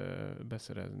nehéz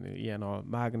beszerezni. Ilyen a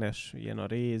mágnes, ilyen a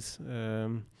réz,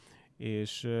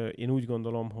 és én úgy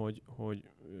gondolom, hogy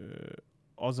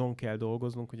azon kell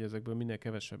dolgoznunk, hogy ezekből minél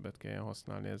kevesebbet kelljen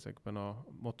használni ezekben a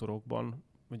motorokban,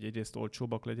 hogy egyrészt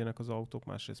olcsóbbak legyenek az autók,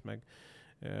 másrészt meg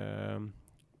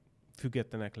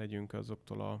függetlenek legyünk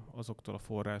azoktól a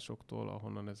forrásoktól,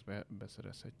 ahonnan ezt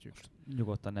beszerezhetjük. Most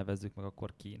nyugodtan nevezzük meg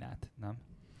akkor Kínát, nem?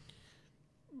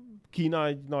 Kína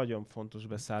egy nagyon fontos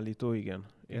beszállító, igen.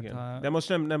 De most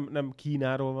nem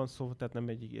Kínáról van szó, tehát nem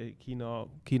egy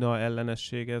Kína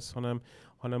ellenesség ez,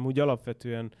 hanem úgy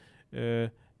alapvetően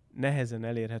nehezen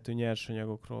elérhető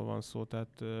nyersanyagokról van szó,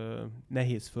 tehát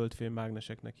nehéz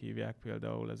földfém-mágneseknek hívják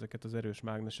például ezeket az erős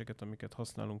mágneseket, amiket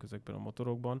használunk ezekben a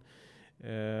motorokban.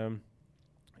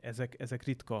 Ezek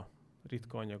ritka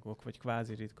anyagok, vagy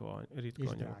kvázi ritka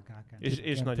anyagok.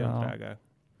 És nagyon drágák.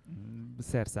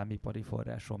 Szerszámipari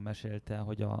forráson mesélte,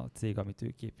 hogy a cég, amit ő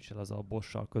képvisel, az a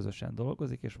Bosch-sal közösen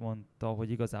dolgozik, és mondta,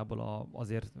 hogy igazából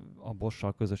azért a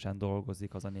Bosch-sal közösen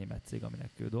dolgozik az a német cég,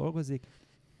 aminek ő dolgozik,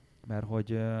 mert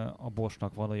hogy a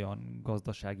Boschnak van olyan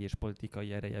gazdasági és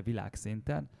politikai ereje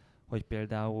világszinten, hogy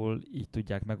például így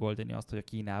tudják megoldani azt, hogy a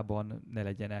Kínában ne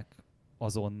legyenek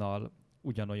azonnal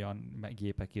ugyanolyan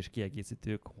gépek és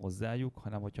kiegészítők hozzájuk,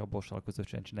 hanem hogyha a Bosch-sal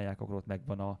közösen csinálják, akkor ott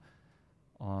megvan a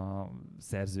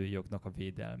szerzői jognak a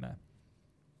védelme.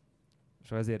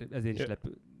 És ezért is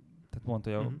tehát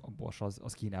mondta, hogy a Bosch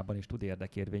az Kínában is tud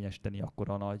érdekérvényesíteni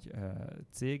akkora nagy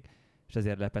cég, és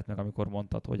ezért lepett meg, amikor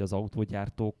mondtad, hogy az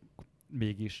autógyártók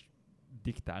mégis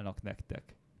diktálnak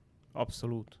nektek.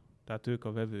 Abszolút. Tehát ők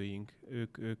a vevőink,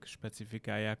 ők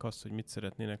specifikálják azt, hogy mit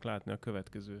szeretnének látni a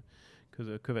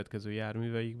következő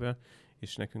járműveikbe,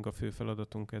 és nekünk a fő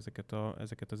feladatunk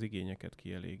ezeket az igényeket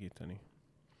kielégíteni.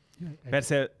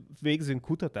 Persze végzünk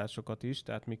kutatásokat is,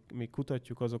 tehát mi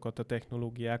kutatjuk azokat a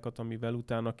technológiákat, amivel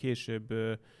utána később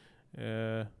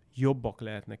jobbak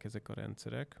lehetnek ezek a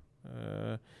rendszerek,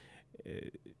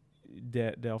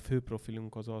 de a fő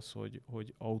profilunk az,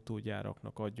 hogy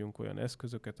autógyáraknak adjunk olyan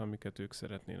eszközöket, amiket ők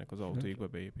szeretnének az autóikba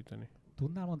beépíteni.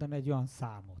 Tudnál mondani egy olyan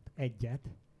számot,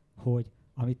 hogy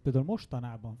amit például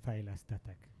mostanában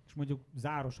fejlesztetek, és mondjuk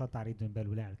záros határidőn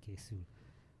belül elkészül,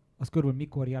 az körül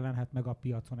mikor jelenhet meg a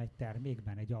piacon egy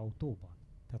termékben, egy autóban?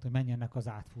 Tehát, hogy menjenek az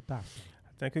átfutása?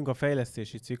 Hát nekünk a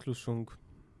fejlesztési ciklusunk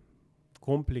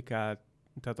komplikált,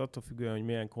 tehát attól függően, hogy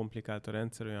milyen komplikált a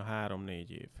rendszer, olyan 3-4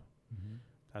 év.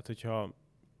 Tehát, hogyha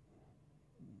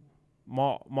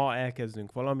ma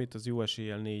elkezdünk valamit, az jó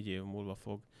eséllyel 4 év múlva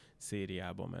fog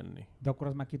szériába menni. De akkor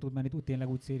az már ki tud menni, tényleg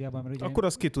úgy szériában? Mert ugye akkor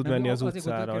az ki tud menni az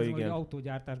utcára, igen. Hogy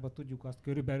autógyártásban tudjuk azt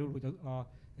körülbelül, hogy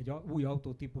egy új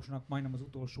autótípusnak majdnem az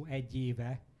utolsó 1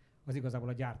 éve az igazából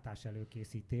a gyártás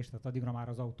előkészítés, tehát addigra már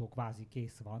az autó kvázi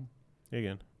kész van.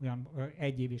 Igen. Olyan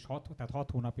 1 év és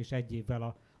 6 hónap és 1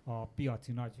 évvel a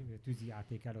piaci nagy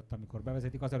tűzijáték előtt, amikor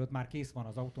bevezetik, azelőtt már kész van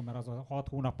az autó, mert az a 6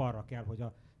 hónap arra kell, hogy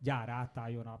a gyár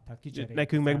átálljon, tehát kicseréljük.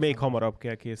 Nekünk meg még hamarabb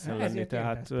kell készen lenni,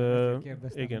 tehát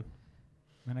kérdeztem, igen.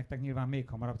 Mert nektek nyilván még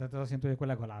hamarabb, tehát az azt jelenti, hogy akkor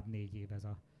legalább 4 év ez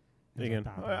igen,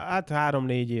 hát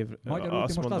 3-4 év. Magyarul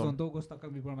most azon dolgoztak,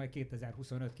 amiből majd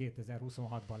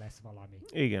 2025-2026-ban lesz valami.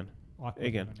 Igen,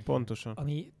 pontosan.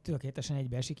 Ami tökéletesen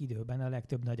egybeesik időben a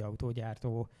legtöbb nagy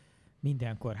autógyártó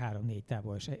mindenkor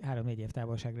 3-4 év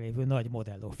távolságra lévő nagy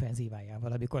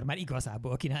modelloffenzívájával, amikor már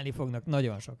igazából kínálni fognak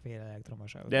nagyon sokféle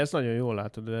elektromos autót. De ezt nagyon jól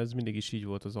látod, de ez mindig is így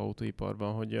volt az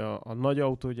autóiparban, hogy a nagy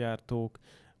autógyártók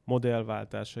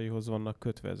modellváltásaihoz vannak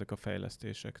kötve ezek a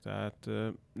fejlesztések, tehát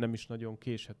nem is nagyon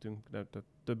késhetünk, tehát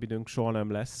több időnk soha nem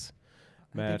lesz.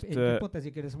 Mert pont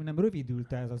ezért kérdezem, hogy nem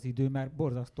rövidült ez az idő, mert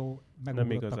borzasztó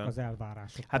megugrottak az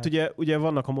elvárások. Hát ugye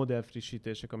vannak a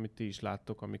modellfrissítések, amit ti is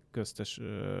láttok, amik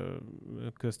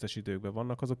köztes időkben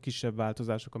vannak, azok kisebb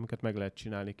változások, amiket meg lehet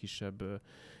csinálni kisebb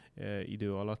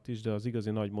idő alatt is, de az igazi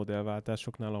nagy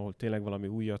modellváltásoknál, ahol tényleg valami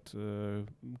újat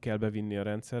kell bevinni a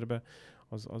rendszerbe,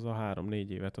 az a 3-4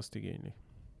 évet azt igényli.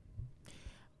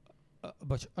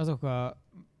 Bocs,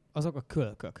 azok a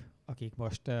kölkök, akik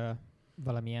most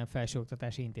valamilyen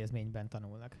felsőoktatási intézményben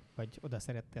tanulnak, vagy oda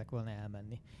szerettek volna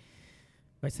elmenni,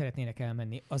 vagy szeretnének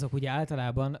elmenni, azok ugye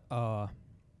általában a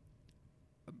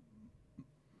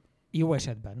jó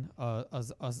esetben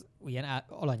az ilyen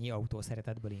alanyi autó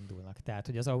szeretetből indulnak. Tehát,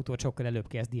 hogy az autót sokkal előbb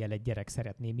kezdi el egy gyerek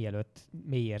szeretni, mielőtt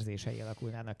mély érzései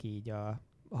alakulnának így a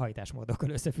hajtásmódokkal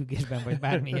összefüggésben, vagy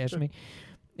bármi ilyesmi.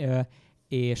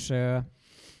 És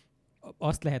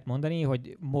azt lehet mondani,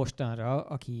 hogy mostanra,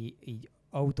 aki így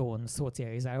autón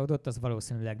szocializálódott, az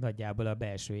valószínűleg nagyjából a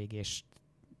belső égést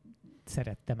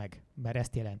szerette meg, mert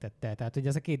ezt jelentette. Tehát, hogy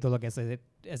ez a két dolog ezért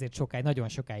nagyon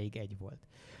sokáig egy volt.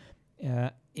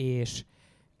 És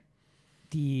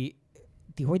ti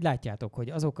hogy látjátok, hogy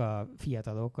azok a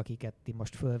fiatalok, akiket ti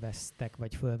most fölvesztek,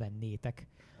 vagy fölvennétek,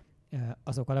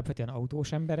 azok alapvetően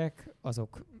autós emberek,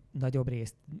 azok nagyobb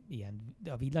részt ilyen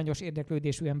a villanyos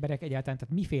érdeklődésű emberek egyáltalán,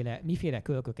 tehát miféle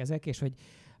kölkök ezek, és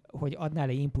hogy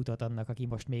adnál-e inputot annak, aki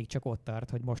most még csak ott tart,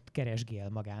 hogy most keresgél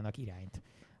magának irányt?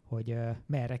 Hogy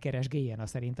merre keresgéljen, az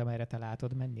szerint, amerre te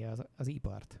látod menni az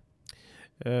ipart?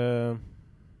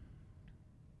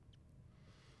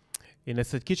 Én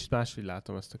ezt egy kicsit máshogy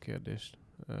látom, ezt a kérdést.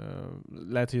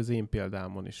 Lehet, hogy az én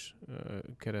példámon is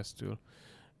keresztül.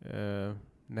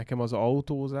 nekem az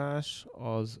autózás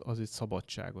az egy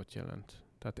szabadságot jelent.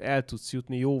 Tehát el tudsz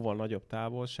jutni jóval nagyobb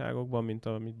távolságokban, mint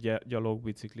amit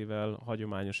gyalogbiciklivel,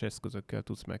 hagyományos eszközökkel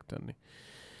tudsz megtenni.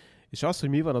 És az, hogy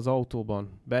mi van az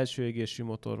autóban, belső égésű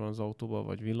motor van az autóban,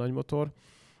 vagy villanymotor,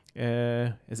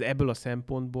 ez ebből a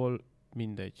szempontból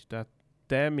mindegy. Tehát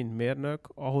te, mint mérnök,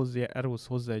 ahhoz járulsz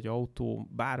hozzá egy autó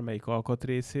bármelyik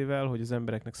alkatrészével, hogy az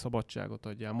embereknek szabadságot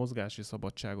adjál, mozgási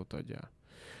szabadságot adjál.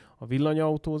 A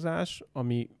villanyautózás,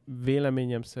 ami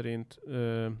véleményem szerint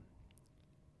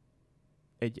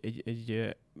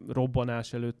egy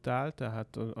robbanás előtt áll,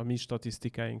 tehát a mi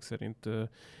statisztikáink szerint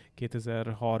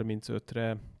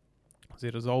 2035-re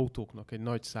azért az autóknak egy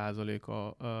nagy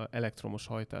százaléka elektromos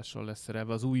hajtással lesz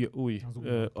szerelve.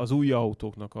 Az új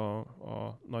autóknak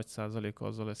a nagy százaléka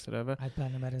azzal lesz szerelve. Hát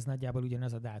pláne, mert ez nagyjából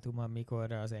ugyanaz a dátum,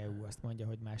 amikor az EU azt mondja,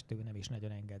 hogy más ő nem is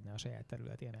nagyon engedne a saját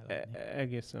területén eladni.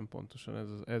 Egészen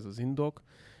pontosan ez az indok.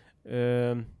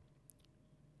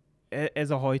 Ez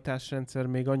a hajtásrendszer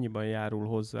még annyiban járul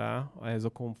hozzá ehhez a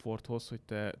komforthoz, hogy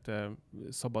te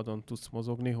szabadon tudsz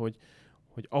mozogni, hogy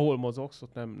ahol mozogsz,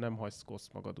 ott nem hajszkolsz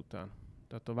magad után.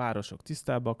 Tehát a városok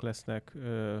tisztábbak lesznek,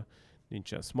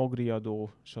 nincsen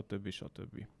smogriadó, stb.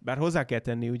 Bár hozzá kell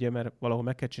tenni, ugye, mert valahol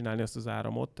meg kell csinálni azt az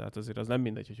áramot, tehát azért az nem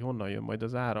mindegy, hogy honnan jön majd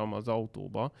az áram az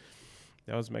autóba,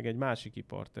 de az meg egy másik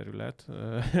iparterület.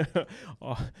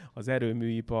 Az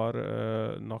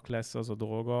erőműiparnak lesz az a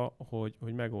dolga,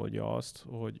 hogy megoldja azt,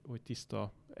 hogy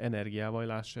tiszta energiával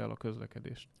lássa el a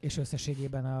közlekedést. És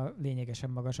összességében a lényegesen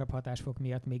magasabb hatásfok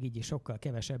miatt még így is sokkal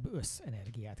kevesebb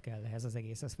összenergiát kell ehhez az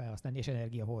egészhez felhasználni, és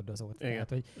energiahordozót. Igen, tehát,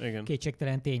 hogy igen.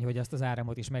 Kétségtelen tény, hogy azt az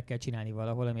áramot is meg kell csinálni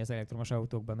valahol, ami az elektromos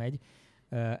autókba megy,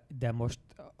 de most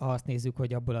ha azt nézzük,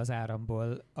 hogy abból az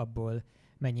áramból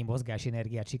mennyi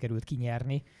mozgásenergiát sikerült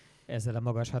kinyerni ezzel a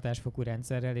magas hatásfokú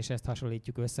rendszerrel, és ezt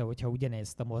hasonlítjuk össze, hogyha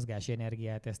ugyanezt a mozgási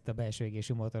energiát, ezt a belső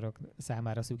égésű motorok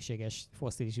számára szükséges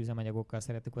fosszilis üzemanyagokkal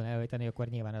szeretük volna elhajtani, akkor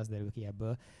nyilván az derül ki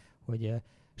ebből, hogy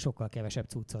sokkal kevesebb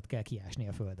cuccot kell kiásni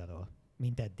a föld alól,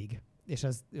 mint eddig. És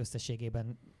az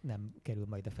összességében nem kerül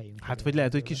majd a fejünkre. Hát vagy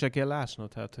lehet, hogy ki se kell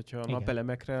ásnod. Hát, hogyha a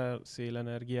napelemekre,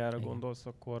 szélenergiára gondolsz,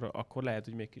 akkor lehet,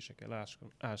 hogy még ki se kell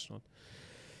ásnod.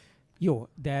 Jó,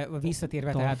 de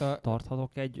visszatérve tehát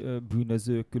Tarthatok egy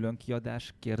bűnöző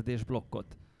különkiadás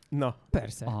kérdésblokkot? Na.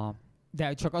 Persze. Aha.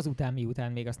 De csak azután,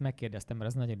 miután még azt megkérdeztem, mert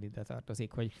az nagyon ide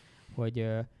tartozik, hogy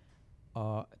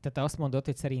tehát te azt mondod,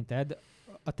 hogy szerinted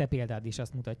a te példád is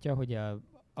azt mutatja, hogy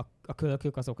a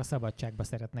kölkök azok a szabadságba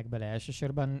szeretnek bele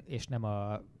elsősorban, és nem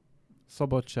a...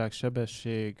 Szabadság,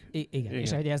 sebesség. Igen,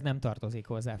 és hogy ez nem tartozik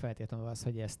hozzá feltétlenül az,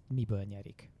 hogy ezt miből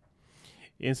nyerik.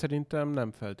 Én szerintem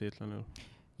nem feltétlenül.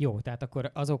 Jó, tehát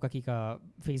akkor azok, akik a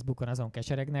Facebookon azon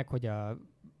keseregnek, hogy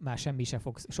már semmi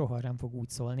soha nem fog úgy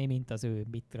szólni, mint az ő,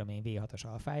 mit tudom én, V6-os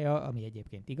alfája, ami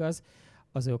egyébként igaz,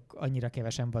 azok annyira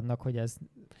kevesen vannak, hogy ez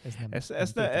nem...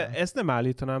 Ezt nem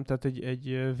állítanám, tehát egy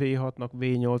V6-nak,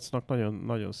 V8-nak nagyon,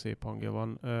 nagyon szép hangja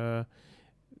van,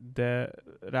 de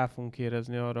rá fogunk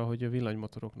érezni arra, hogy a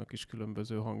villanymotoroknak is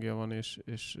különböző hangja van,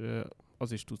 és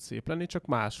az is tud szép lenni, csak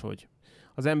máshogy.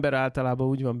 Az ember általában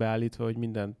úgy van beállítva, hogy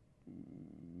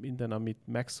minden, amit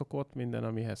megszokott, minden,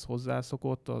 amihez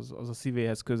hozzászokott, az a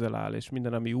szívéhez közel áll, és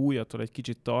minden, ami új, attól egy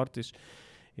kicsit tart,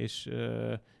 és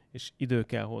idő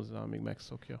kell hozzá, amíg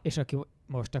megszokja. És aki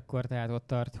most akkor tehát ott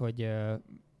tart, hogy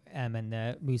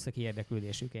elmenne műszaki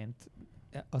érdeklődésüként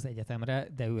az egyetemre,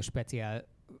 de ő speciál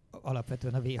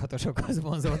alapvetően a V6-osokhoz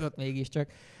vonzódott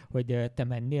mégiscsak, hogy te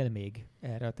mennél még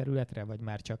erre a területre, vagy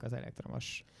már csak az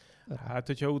elektromos? Hát,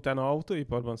 hogyha utána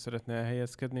autóiparban szeretne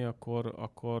elhelyezkedni,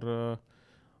 akkor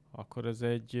ez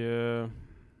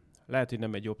lehet, hogy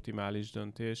nem egy optimális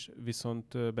döntés,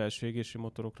 viszont belső égésű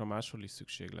motorokra máshol is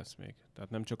szükség lesz még. Tehát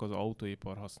nem csak az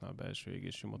autóipar használ belső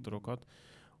égésű motorokat,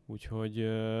 úgyhogy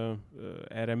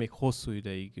erre még hosszú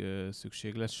ideig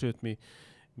szükség lesz. Sőt,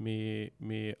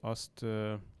 mi azt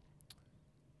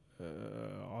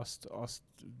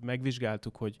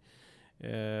megvizsgáltuk, hogy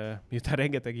miután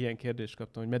rengeteg ilyen kérdést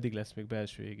kaptam, hogy meddig lesz még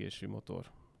belső égésű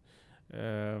motor.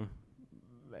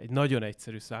 Egy nagyon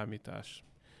egyszerű számítás.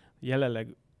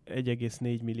 Jelenleg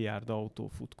 1,4 milliárd autó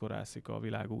futkorászik a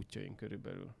világ útjain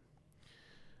körülbelül.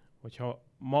 Hogyha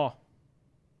ma,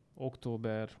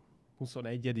 október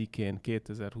 21-én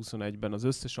 2021-ben az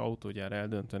összes autógyár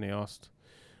eldönteni azt,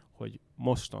 hogy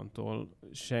mostantól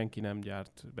senki nem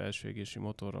gyárt belső égésű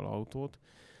motorral autót,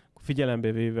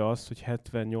 figyelembe véve azt, hogy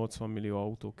 70-80 millió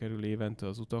autó kerül évente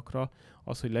az utakra,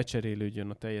 az, hogy lecserélődjön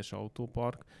a teljes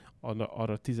autópark,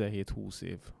 arra 17-20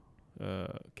 év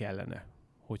kellene,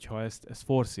 hogyha ezt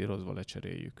forszírozva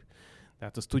lecseréljük.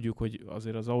 Tehát azt tudjuk, hogy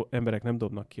azért az emberek nem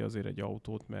dobnak ki azért egy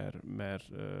autót, mert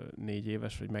 4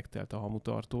 éves, vagy megtelt a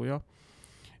hamutartója.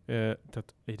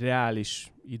 Tehát egy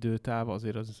reális időtáv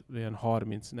azért az olyan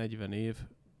 30-40 év,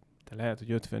 de lehet,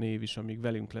 hogy 50 év is, amíg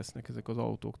velünk lesznek ezek az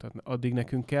autók. Tehát addig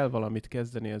nekünk kell valamit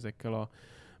kezdeni ezekkel a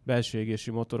belső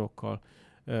égésű motorokkal.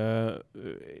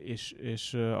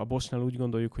 És a Boschnál úgy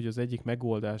gondoljuk, hogy az egyik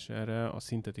megoldás erre a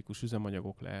szintetikus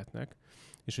üzemanyagok lehetnek.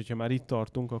 És hogyha már itt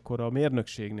tartunk, akkor a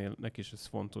mérnökségnél is ez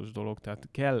fontos dolog. Tehát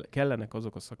kellenek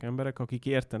azok a szakemberek, akik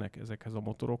értenek ezekhez a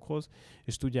motorokhoz,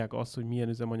 és tudják azt, hogy milyen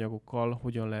üzemanyagokkal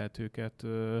hogyan lehet őket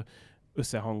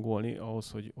összehangolni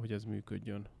ahhoz, hogy ez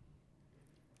működjön.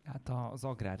 Hát az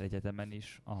Agráregyetemen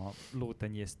is a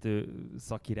lótenyésztő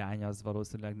szakirány az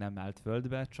valószínűleg nem állt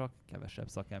földbe, csak kevesebb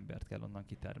szakembert kell onnan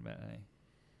kitermelni,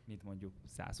 mint mondjuk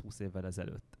 120 évvel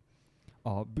ezelőtt.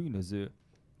 A bűnöző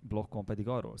blokkon pedig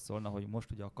arról szólna, hogy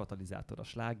most ugye a katalizátor a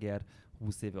sláger,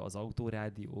 20 éve az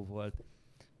autórádió volt,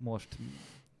 most...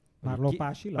 Már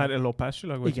lopásilag? Már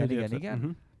lopásilag?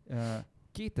 Igen.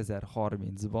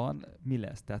 2030-ban mi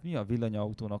lesz? Tehát mi a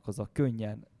villanyautónak az a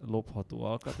könnyen lopható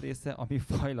alkatrésze, ami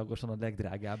fajlagosan a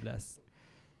legdrágább lesz?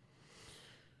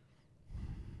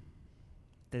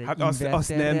 Hát azt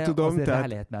nem tudom. Azért rá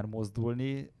lehet már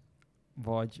mozdulni,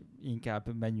 vagy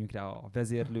inkább menjünk rá a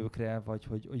vezérlőkre, vagy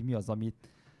hogy mi az,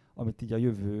 amit így a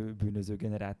jövő bűnöző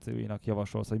generációinak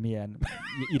javasolsz, hogy milyen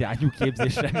irányú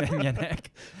képzésre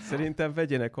menjenek. Szerintem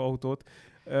vegyenek autót.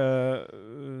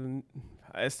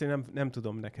 Ezt én nem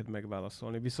tudom neked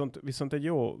megválaszolni. Viszont egy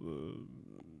jó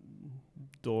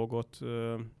dolgot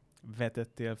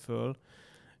vetettél föl,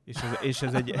 és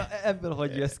ez egy... Na, ebből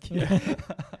hogy jössz ki?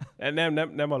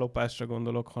 nem a lopásra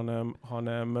gondolok,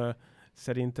 hanem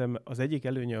szerintem az egyik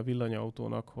előnye a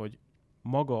villanyautónak, hogy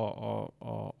maga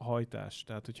a hajtás,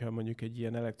 tehát hogyha mondjuk egy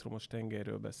ilyen elektromos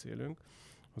tengelyről beszélünk,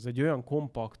 az egy olyan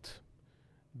kompakt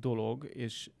dolog,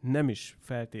 és nem is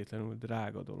feltétlenül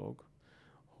drága dolog,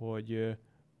 hogy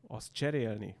azt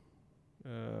cserélni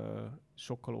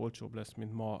sokkal olcsóbb lesz,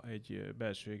 mint ma egy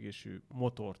belső égésű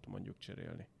motort mondjuk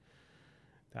cserélni.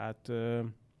 Tehát,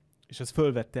 és ez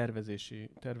fölvet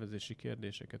tervezési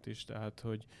kérdéseket is, tehát,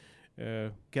 hogy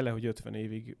kell-e, hogy 50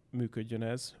 évig működjön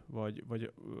ez,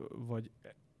 vagy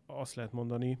azt lehet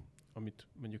mondani, amit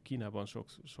mondjuk Kínában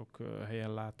sok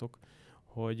helyen látok,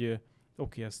 hogy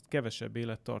oké, ezt kevesebb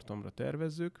élettartamra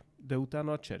tervezzük, de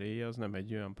utána a cseréje az nem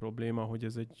egy olyan probléma, hogy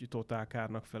ez egy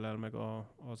totálkárnak felel meg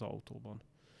az autóban.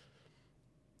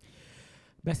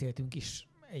 Beszéltünk is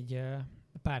egy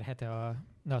pár hete a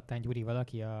Nattán Gyurival,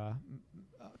 aki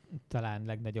talán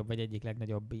legnagyobb, vagy egyik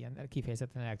legnagyobb ilyen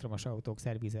kifejezetten elektromos autók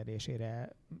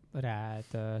szervizelésére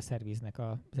ráállt szerviznek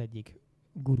az egyik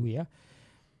gurúja,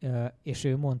 és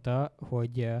ő mondta,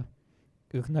 hogy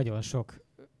ők nagyon sok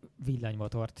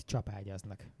villanymotort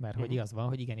csapágyaznak, mert hogy az van,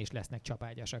 hogy igenis lesznek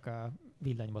csapágyasak a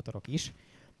villanymotorok is,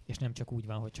 és nem csak úgy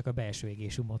van, hogy csak a belső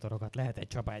égésű motorokat lehet egy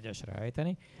csapágyasra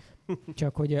hajtani,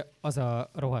 csak hogy az a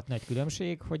rohadt nagy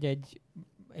különbség, hogy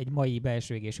egy mai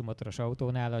belső égésű motoros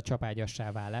autónál a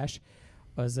csapágyassá válás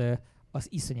az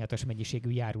iszonyatos mennyiségű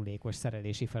járulékos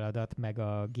szerelési feladat, meg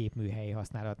a gépműhelyi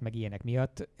használat, meg ilyenek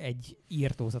miatt egy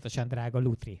írtózatosan drága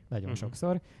lutri nagyon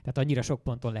sokszor. Tehát annyira sok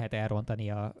ponton lehet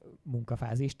elrontani a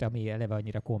munkafázist, ami eleve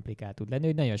annyira komplikált tud lenni,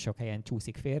 hogy nagyon sok helyen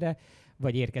csúszik félre,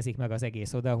 vagy érkezik meg az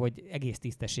egész oda, hogy egész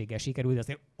tisztességgel sikerül, de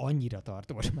azért annyira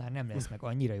tartós már nem lesz, meg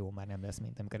annyira jó már nem lesz,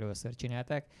 mint amikor először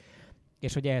csinálták.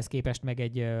 És hogy ehhez képest meg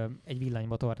egy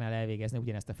villanymotornál elvégezni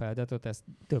ugyanezt a feladatot, ez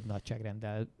több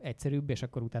nagyságrenddel egyszerűbb, és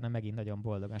akkor utána megint nagyon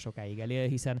boldogan sokáig elél,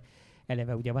 hiszen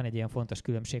eleve ugye van egy ilyen fontos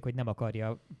különbség, hogy nem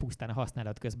akarja pusztán a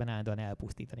használat közben állandóan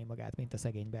elpusztítani magát, mint a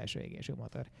szegény belső égésű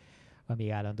motor, ami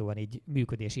állandóan így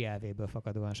működési elvéből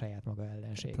fakadóan saját maga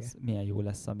ellensége. Hát milyen jó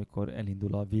lesz, amikor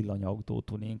elindul a villanyautó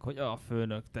tuning, hogy a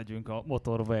főnök, tegyünk a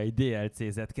motorba egy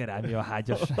DLC-zet kerámia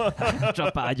hágyas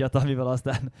csapágyat, amivel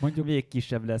aztán mondjuk még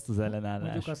kisebb lesz az ellenállás.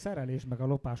 Mondjuk a szerelés meg a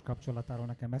lopás kapcsolatáról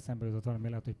nekem eszembe jutott valami,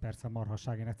 lehet, hogy persze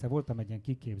marhasság. Én egyszer voltam egy ilyen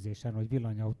kiképzésen, hogy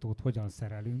villanyautót hogyan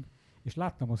szerelünk, és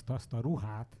láttam azt a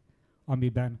ruhát,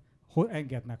 amiben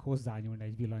engednek hozzányúlni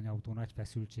egy villanyautó nagy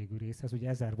feszültségű részhez. Ugye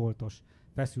 1000 voltos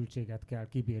feszültséget kell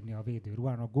kibírni a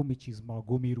védőruhának, gumicsizma,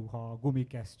 gumiruha,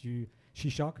 gumikesztyű,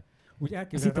 sisak. Úgy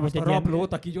elképzeltem azt a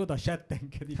rablót, aki így oda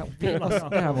settenkedik.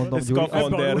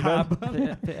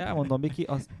 Elmondom, Miki,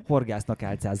 azt horgásznak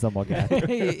álcázza magát.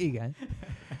 Igen.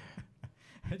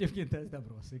 Egyébként ez nem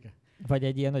rossz, igen. Vagy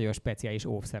egy ilyen nagyon speciális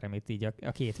óvszer, amit így a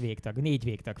 4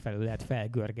 végtag felül lehet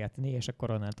felgörgetni, és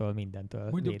akkor onnantól mindentől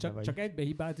mondjuk csak egybe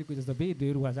hibázik, hogy ez a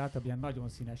védőruha az általában ilyen nagyon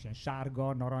színesen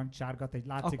sárga, narancssárga, egy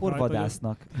látszik akkor rajta,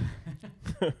 vadásznak.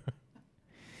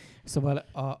 Szóval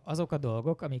azok a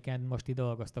dolgok, amiken most ti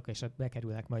dolgoztok, és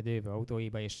bekerülnek majd jövő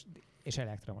autóiba, és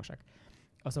elektromosak,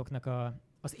 azoknak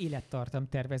az élettartam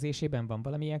tervezésében van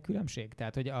valamilyen különbség?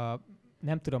 Tehát, hogy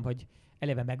nem tudom, hogy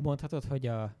eleve megmondhatod, hogy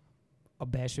a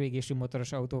belső égésű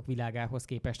motoros autók világához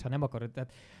képest, ha nem akarod,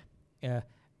 tehát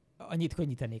annyit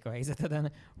könnyítenék a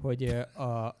helyzeteden, hogy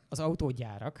az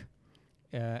autógyárak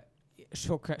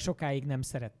sokáig nem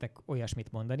szerettek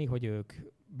olyasmit mondani, hogy ők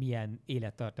milyen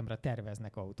élettartamra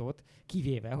terveznek autót,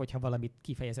 kivéve, hogyha valamit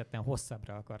kifejezetten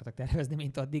hosszabbra akartak tervezni,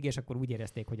 mint addig, és akkor úgy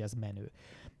érezték, hogy az menő.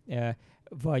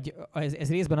 Vagy ez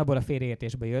részben abból a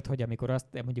félreértésből jött, hogy amikor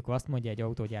azt mondja egy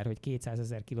autógyár, hogy 200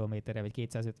 000 kilométerre vagy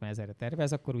 250 000-re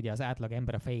tervez, akkor ugye az átlag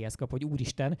ember a fejéhez kap, hogy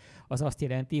úristen, az azt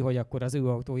jelenti, hogy akkor az ő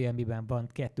autója, amiben van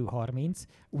 230,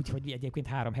 úgyhogy egyébként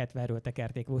 370-ről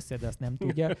tekerték vissza, de azt nem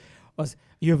tudja, az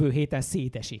jövő héten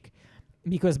szétesik.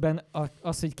 Miközben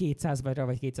az, hogy 200-ra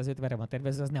vagy 250-re van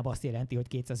tervezve, az nem azt jelenti, hogy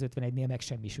 251-nél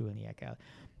megsemmisülnie kell.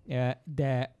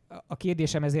 De a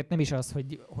kérdésem ezért nem is az,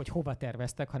 hogy hova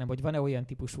terveztek, hanem hogy van-e olyan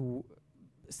típusú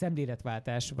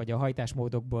szemléletváltás, vagy a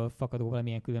hajtásmódokból fakadó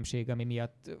valamilyen különbség, ami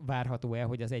miatt várható-e,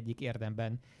 hogy az egyik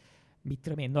érdemben mit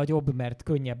tudom én, nagyobb, mert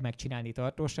könnyebb megcsinálni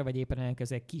tartósra, vagy éppen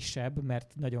ellenkezőleg kisebb,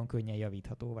 mert nagyon könnyen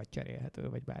javítható, vagy cserélhető,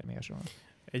 vagy bármi hasonló.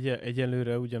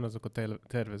 Egyelőre ugyanazok a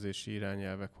tervezési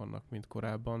irányelvek vannak, mint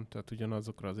korábban, tehát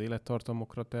ugyanazokra az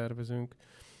élettartamokra tervezünk.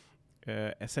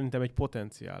 Ez szerintem egy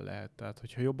potenciál lehet, tehát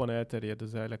hogyha jobban elterjed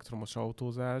az elektromos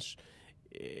autózás,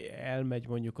 elmegy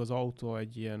mondjuk az autó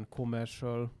egy ilyen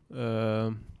commercial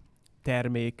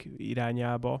termék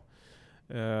irányába,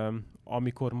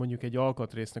 amikor mondjuk egy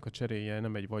alkatrésznek a cseréje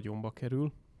nem egy vagyonba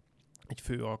kerül, egy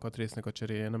fő alkatrésznek a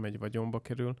cseréje nem egy vagyonba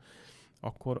kerül,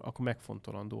 akkor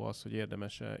megfontolandó az, hogy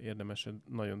érdemes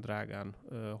nagyon drágán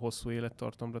hosszú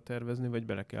élettartamra tervezni, vagy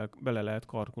bele lehet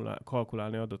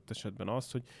kalkulálni adott esetben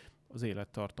azt, hogy az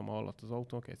élettartama alatt az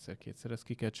autónak egyszer-kétszer ezt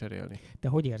ki kell cserélni. Te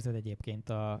hogy érzed egyébként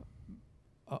a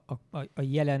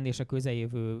jelen és a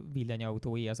közeljövő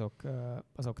villanyautói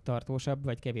azok tartósabb,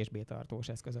 vagy kevésbé tartós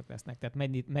eszközök lesznek? Tehát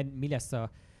mi lesz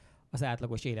az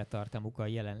átlagos élettartamuk a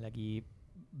jelenlegi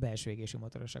belső égésű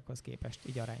motorosakhoz képest,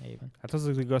 így arányaiban? Hát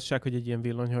az igazság, hogy egy ilyen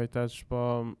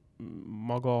villanyhajtásban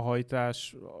maga a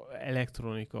hajtás,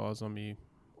 az az,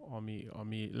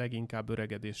 ami leginkább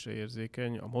öregedésre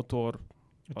érzékeny. A motor,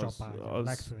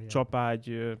 az csapágy,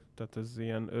 tehát ez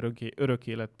ilyen örök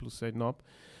élet plusz egy nap.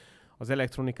 Az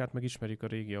elektronikát megismerjük a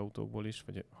régi autókból is,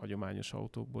 vagy hagyományos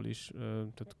autókból is,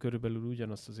 tehát körülbelül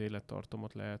ugyanazt az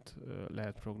élettartamot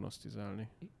lehet prognosztizálni.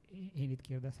 Én itt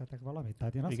kérdezhetek valamit?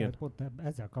 Tehát én azt mondom, hogy pont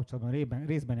ezzel kapcsolatban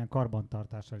részben ilyen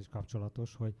karbantartással is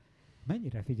kapcsolatos, hogy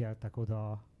mennyire figyeltek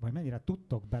oda, vagy mennyire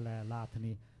tudtok bele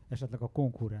látni esetleg a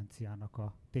konkurenciának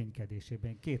a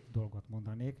ténykedésében. Én két dolgot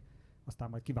mondanék, aztán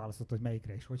majd kiválasztod, hogy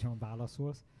melyikre is hogyan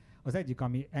válaszolsz. Az egyik,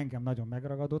 ami engem nagyon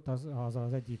megragadott,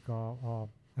 az egyik a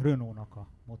Renault-nak a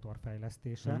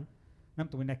motorfejlesztése. Nem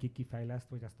tudom, hogy nekik kifejleszt,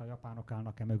 hogy ezt a japánok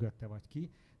állnak-e mögötte, vagy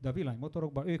ki, de a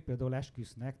villanymotorokban ők például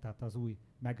esküsznek, tehát az új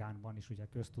Megánban is ugye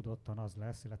köztudottan az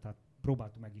lesz, illetve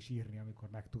próbáltuk meg is írni, amikor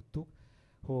megtudtuk,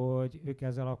 hogy ők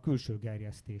ezzel a külső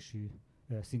gerjesztésű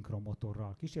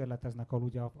szinkronmotorral kísérleteznek, ahol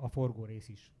ugye a forgórész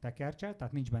is tekercsel,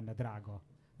 tehát nincs benne drága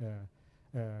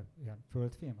ilyen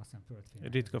földfém, azt hiszem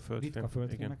földfém. Ritka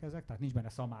földfémek igen. Ezek, tehát nincs benne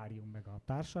szamárium meg a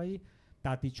társai,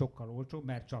 tehát így sokkal olcsóbb,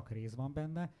 mert csak rész van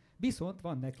benne. Viszont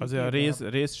van neki... Azért a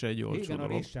rész se egy olcsó dolog. Igen, a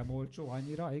rész sem olcsó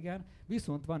annyira, igen.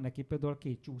 Viszont van neki például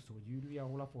 2 csúszógyűrűje,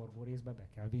 ahol a forgó részbe be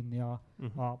kell vinni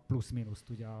a plusz-minuszt,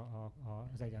 ugye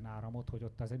az egyenáramot, hogy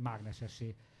ott az egy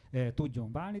mágnesessé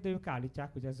tudjon válni, de ők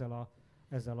állítják, hogy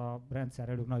ezzel a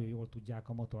rendszerrel ők nagyon jól tudják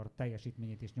a motor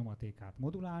teljesítményét és nyomatékát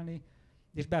modulálni,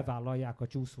 és bevállalják a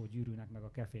csúszógyűrűnek meg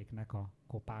a keféknek a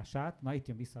kopását. Na itt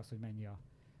jön vissza az, hogy mennyi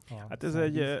hát ez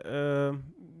egy,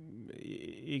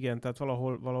 igen, tehát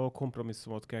valahol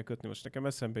kompromisszumot kell kötni. Most nekem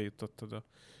eszembe jutottad,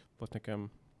 volt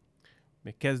nekem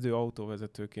még kezdő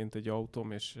autóvezetőként egy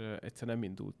autóm, és egyszer nem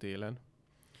indult télen,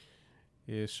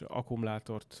 és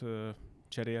akkumulátort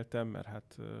cseréltem, mert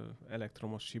hát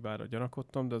elektromos hibára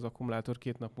gyanakodtam, de az akkumulátor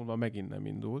 2 nap múlva megint nem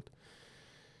indult.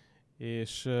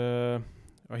 És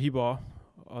a hiba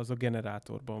az a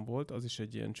generátorban volt, az is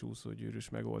egy ilyen csúszógyűrűs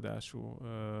megoldású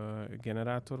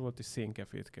generátor volt, és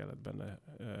szénkefét kellett benne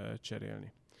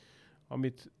cserélni.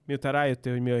 Miután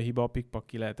rájöttél, hogy mi a hiba, a pikpak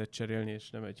ki lehetett cserélni, és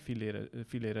nem egy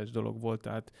filéres dolog volt,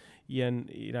 tehát ilyen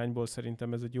irányból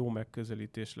szerintem ez egy jó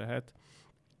megközelítés lehet.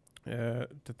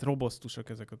 Tehát robosztusak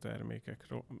ezek a termékek.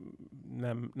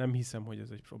 Nem hiszem, hogy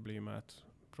ez egy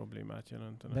problémát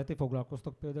jelentene. De ti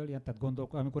foglalkoztok például ilyen, tehát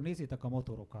amikor nézitek a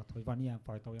motorokat, hogy van ilyen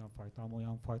fajta, olyan fajta,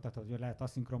 olyan fajta, tehát hogy lehet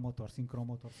aszinkron motor,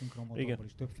 szinkronmotorból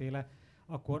is többféle,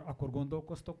 akkor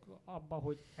gondolkoztok abba,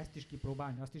 hogy ezt is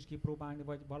kipróbálni, azt is kipróbálni,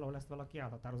 vagy valahol ezt valaki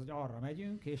elhatároz, hogy arra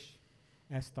megyünk, és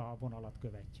ezt a vonalat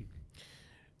követjük?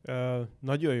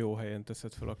 Nagyon jó helyen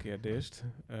teszed fel a kérdést.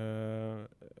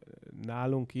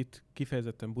 Nálunk itt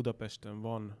kifejezetten Budapesten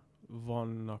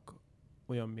vannak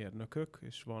olyan mérnökök,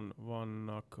 és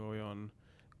vannak olyan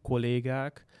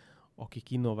kollégák,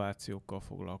 akik innovációkkal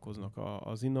foglalkoznak.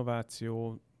 Az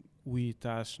innováció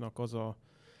újításnak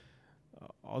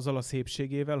azzal a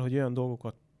szépségével, hogy olyan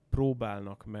dolgokat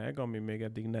próbálnak meg, ami még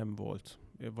eddig nem volt,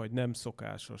 vagy nem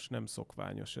szokásos, nem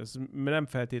szokványos. Ez nem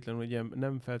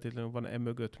feltétlenül van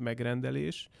emögött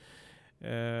megrendelés,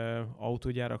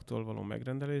 autógyáraktól való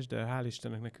megrendelés, de hál'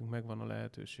 Istennek nekünk megvan a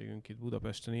lehetőségünk itt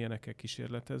Budapesten ilyenekkel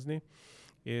kísérletezni,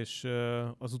 és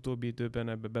az utóbbi időben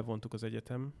ebbe bevontuk az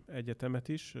egyetemet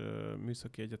is,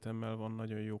 műszaki egyetemmel van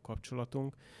nagyon jó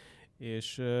kapcsolatunk,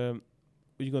 és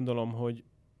úgy gondolom, hogy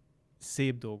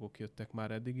szép dolgok jöttek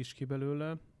már eddig is ki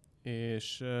belőle,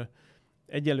 és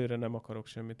egyelőre nem akarok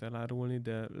semmit elárulni,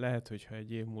 de lehet, hogy ha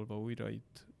egy év múlva újra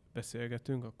itt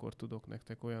beszélgetünk, akkor tudok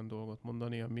nektek olyan dolgot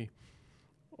mondani, ami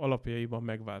alapjaiban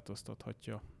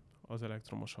megváltoztathatja az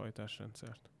elektromos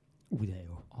hajtásrendszert. Úgy de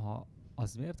jó.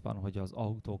 Az miért van, hogy az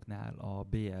autóknál a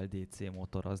BLDC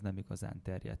motor az nem igazán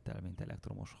terjedt el, mint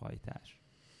elektromos hajtás?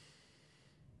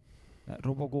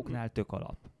 Robogóknál tök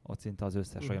alap. Ott szinte az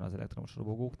összes olyan az elektromos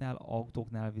robogóknál,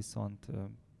 autóknál viszont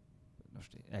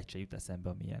most egy se jut eszembe,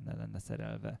 ami ilyennel lenne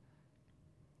szerelve.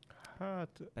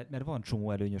 Hát... Mert van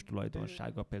csomó előnyös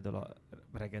tulajdonsága, például a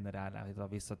regenerálás, a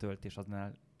visszatöltés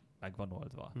aznál meg van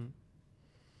oldva.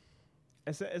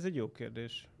 Ez egy jó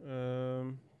kérdés.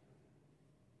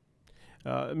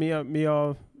 Mi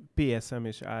a PSM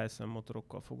és ASM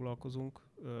motorokkal foglalkozunk.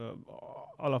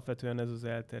 Alapvetően ez az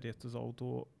elterjedt az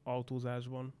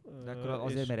autózásban. De akkor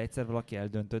azért, mert egyszer valaki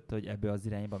eldöntötte, hogy ebbe az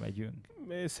irányba megyünk?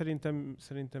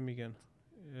 Szerintem igen.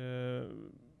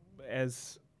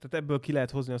 Tehát ebből ki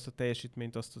lehet hozni azt a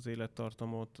teljesítményt, azt az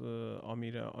élettartamot,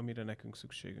 amire nekünk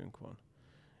szükségünk van.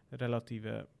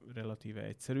 Relatíve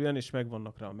egyszerűen, és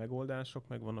megvannak rá a megoldások,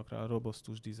 megvannak rá a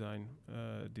robusztus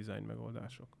design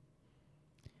megoldások.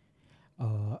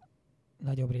 A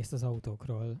nagyobb részt az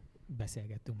autókról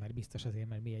beszélgettünk már biztos azért,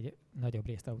 mert mi egy nagyobb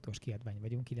részt autós kiadvány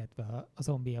vagyunk, illetve a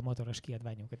zombi a motoros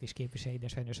kiadványunkat is képviseli, de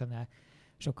sajnos annál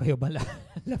sokkal jobban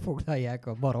lefoglalják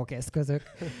a barok eszközök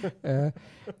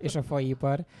és a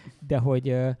faipar, de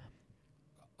hogy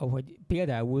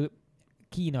például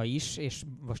Kína is, és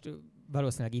most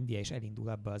valószínűleg India is elindul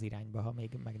abba az irányba, ha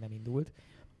még meg nem indult,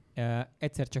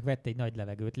 egyszer csak vett egy nagy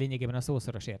levegőt, lényegében a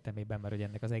szószoros értelmében, mert hogy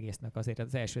ennek az egésznek azért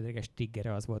az elsődleges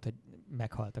triggere az volt, hogy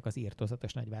meghaltak az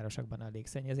irtózatos nagyvárosokban a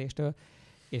légszennyezéstől,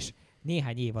 és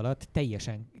néhány év alatt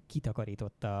teljesen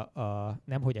kitakarította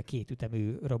nemhogy a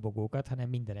kétütemű robogókat, hanem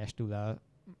mindenestül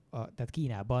tehát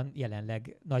Kínában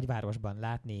jelenleg nagyvárosban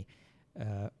látni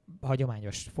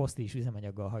hagyományos fosszilis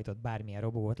üzemanyaggal hajtott bármilyen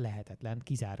robogót lehetetlen,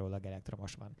 kizárólag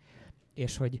elektromos van.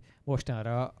 És hogy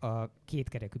mostanra a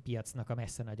kétkerekű piacnak a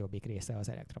messze nagyobbik része az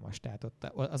elektromos. Tehát ott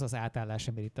az átállás,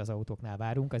 amit itt az autóknál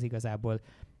várunk, az igazából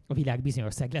a világ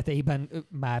bizonyos szegleteiben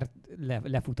már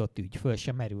lefutott ügy, föl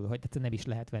sem merül, hogy nem is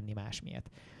lehet venni más miatt.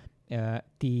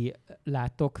 Ti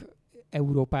láttok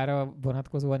Európára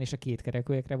vonatkozóan és a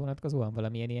kétkerekűekre vonatkozóan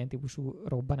valamilyen ilyen típusú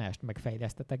robbanást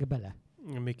megfejlesztetek bele?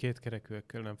 Mi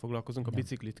kétkerekűekkel nem foglalkozunk, a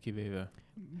biciklit kivéve.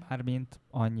 Mármint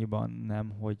annyiban nem,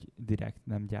 hogy direkt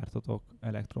nem gyártotok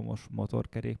elektromos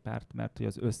motorkerékpárt, mert hogy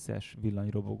az összes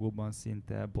villanyrobogóban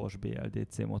szinte Bosch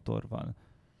BLDC motor van.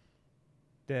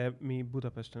 De mi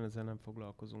Budapesten ezzel nem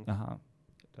foglalkozunk. Aha.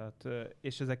 Tehát,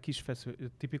 és ezek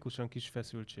tipikusan kis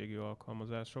feszültségű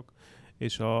alkalmazások,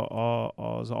 és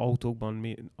az autókban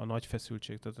a nagy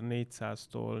feszültség, tehát a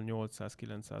 400-tól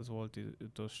 800-900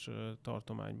 voltos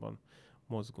tartományban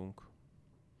mozgunk.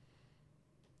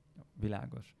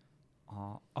 Világos.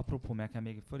 Apropó, nekem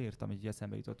még fölírtam, hogy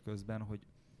eszembe jutott közben,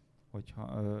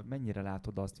 hogyha mennyire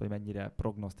látod azt, vagy mennyire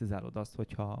prognosztizálod azt,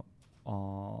 hogyha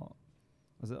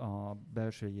a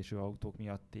belső égésű autók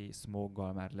miatti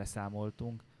smoggal már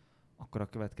leszámoltunk, akkor a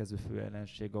következő fő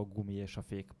ellenség a gumi és a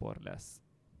fékpor lesz.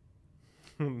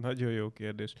 Nagyon jó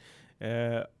kérdés.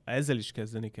 Ezzel is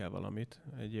kezdeni kell valamit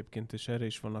egyébként, és erre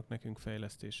is vannak nekünk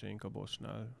fejlesztéseink a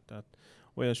Boschnál. Tehát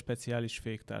olyan speciális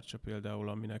féktárcsa például,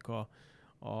 aminek a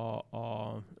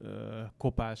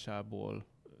kopásából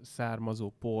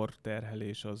származó por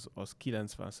terhelés az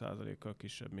 90%-kal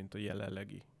kisebb, mint a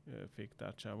jelenlegi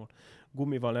féktárcsával.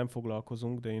 Gumival nem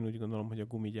foglalkozunk, de én úgy gondolom, hogy a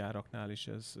gumigyáraknál is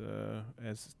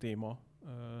ez téma,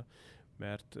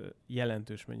 mert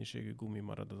jelentős mennyiségű gumi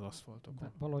marad az aszfaltokon.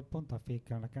 De valahogy pont a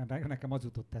fékkel nekem az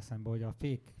jutott eszembe, hogy a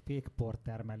fékpor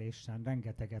termelésen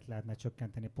rengeteget lehetne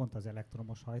csökkenteni pont az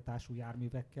elektromos hajtású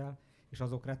járművekkel, és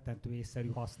azok rettentő észszerű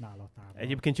használatával.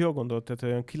 Egyébként jól gondolt, tehát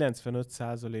olyan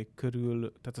 95% körül,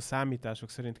 tehát a számítások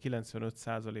szerint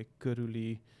 95%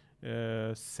 körüli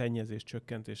szennyezés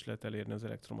csökkentést lehet elérni az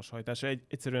elektromos hajtásra.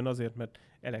 Egyszerűen azért, mert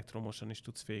elektromosan is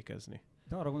tudsz fékezni.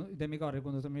 De még arra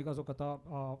gondoltam, még azokat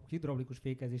a hidraulikus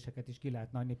fékezéseket is ki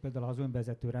lehetne adni, például az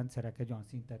önvezető rendszerek egy olyan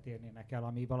szintet érnének el,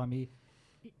 ami valami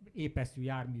épeszű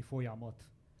jármű folyamot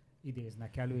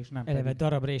idéznek elő, és nem eleve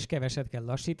darabra is keveset kell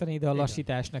lassítani, de a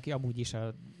lassításnak amúgy is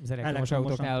az elektromos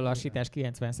autóknál a lassítás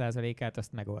 90%-át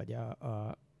azt megoldja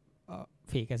a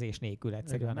fékezés nélkül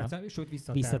egyszerűen a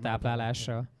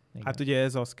visszatáplálással. Igen. Hát ugye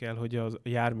ez az kell, hogy a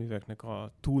járműveknek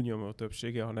a túlnyomó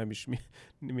többsége, ha nem is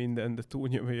minden, de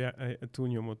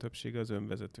túlnyomó többsége az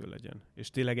önvezető legyen. És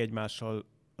tényleg egymással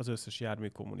az összes jármű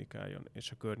kommunikáljon,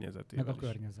 és a környezetével meg a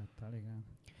környezettel, igen.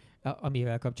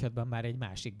 Amivel kapcsolatban már egy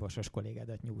másik Bosos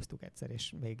kollégádat nyúztuk egyszer,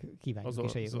 és még kívánjuk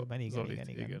is a jövőben.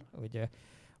 Igen. Hogy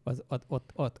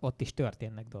ott is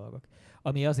történnek dolgok.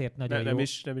 Ami azért nagyon jó...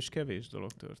 Nem is kevés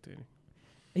dolog történik.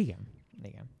 Igen.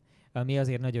 Ami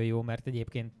azért nagyon jó, mert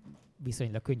egyébként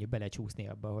viszonylag könnyű belecsúszni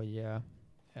abba,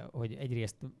 hogy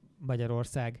egyrészt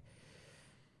Magyarország,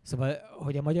 szóval,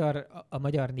 hogy a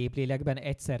magyar néplélekben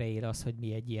egyszerre él az, hogy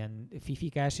mi egy ilyen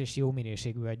fifikás és jó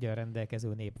minőségű aggyal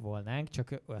rendelkező nép volnánk,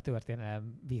 csak a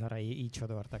történelem viharai így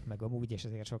sodortak meg amúgy, és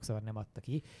ezért sokszor nem adta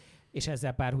ki. És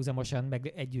ezzel párhuzamosan meg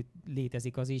együtt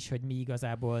létezik az is, hogy mi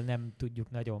igazából nem tudjuk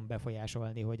nagyon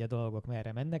befolyásolni, hogy a dolgok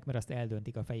merre mennek, mert azt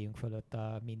eldöntik a fejünk fölött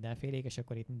a mindenfélék, és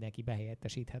akkor itt mindenki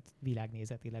behelyettesíthet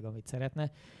világnézetileg, amit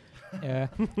szeretne.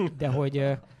 De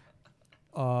hogy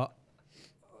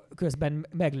közben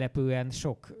meglepően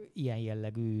sok ilyen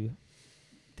jellegű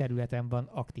területen van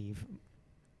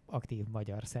aktív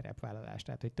magyar szerepvállalás,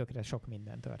 tehát hogy tökre sok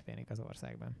minden történik az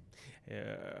országban.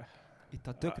 Itt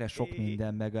a tökre sok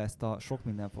minden, meg ezt a sok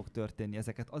minden fog történni,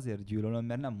 ezeket azért gyűlölöm,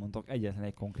 mert nem mondok egyetlen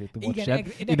egy konkrétumot sem.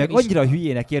 Én meg annyira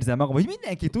hülyének érzem magam, hogy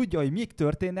mindenki tudja, hogy mik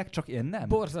történnek, csak én nem.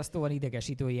 Borzasztóan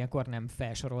idegesítő ilyenkor nem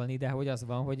felsorolni, de hogy az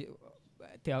van, hogy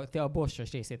te a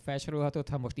Bosch-os részét felsorolhatod,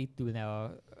 ha most itt ülne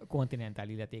a Continental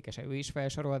illetékese, ő is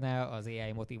felsorolná, az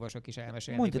AI motívosok is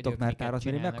elmesélnék, hogy mondjatok már tárat,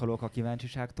 mert én meghalok a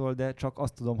kíváncsiságtól, de csak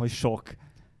azt tudom, hogy sok.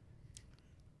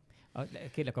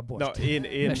 Kérlek a Bosch-t.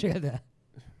 Meséld el.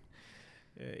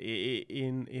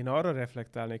 Én arra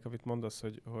reflektálnék, amit mondasz,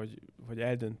 hogy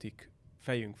eldöntik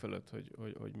fejünk fölött,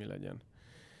 hogy mi legyen.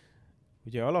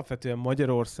 Ugye alapvetően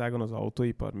Magyarországon az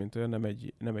autóipar, mint olyan,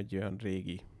 nem egy olyan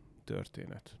régi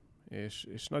történet.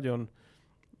 És nagyon,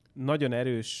 nagyon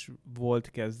erős volt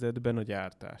kezdetben a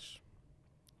gyártás.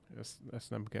 Ezt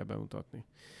nem kell bemutatni.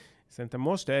 Szerintem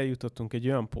most eljutottunk egy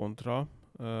olyan pontra,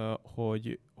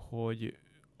 hogy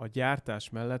a gyártás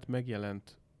mellett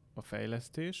megjelent a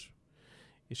fejlesztés,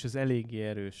 és ez eléggé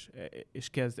erős, és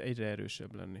kezd egyre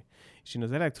erősebb lenni. És én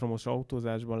az elektromos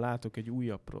autózásban látok egy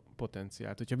újabb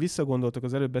potenciált. Hogyha visszagondoltok,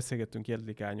 az előbb beszélgettünk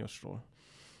Jedlik Ányosról,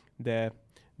 de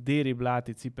Déri,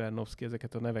 Bláti, Cipernovszki,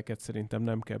 ezeket a neveket szerintem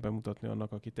nem kell bemutatni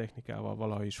annak, aki technikával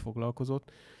valaha is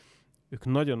foglalkozott. Ők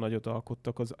nagyon nagyot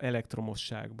alkottak az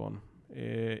elektromosságban.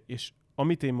 És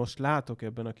amit én most látok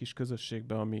ebben a kis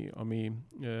közösségben, ami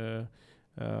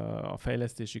a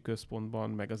fejlesztési központban,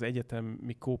 meg az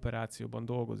egyetemi kooperációban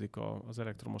dolgozik az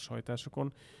elektromos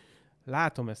hajtásokon,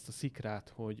 látom ezt a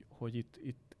szikrát, hogy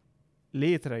itt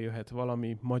létrejöhet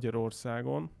valami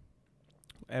Magyarországon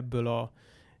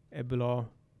ebből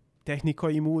a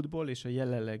technikai módból és a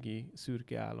jelenlegi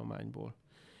szürke állományból.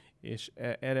 És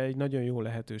erre egy nagyon jó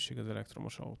lehetőség az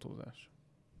elektromos autózás.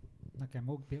 Nekem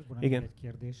van egy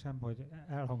kérdésem, hogy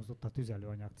elhangzott a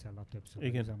tüzelőanyagcella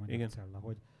többször, üzemanyagcella,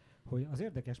 hogy az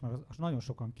érdekes, mert az nagyon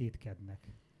sokan kétkednek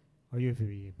a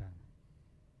jövőjében.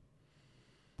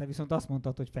 Te viszont azt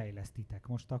mondtad, hogy fejlesztitek.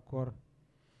 Most akkor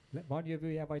van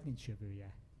jövője, vagy nincs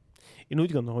jövője? Én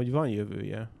úgy gondolom, hogy van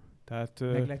jövője. Tehát,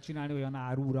 meg lehet csinálni olyan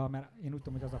árúra, mert én úgy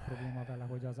tudom, hogy az a probléma vele,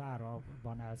 hogy az ára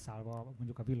van elszállva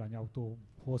mondjuk a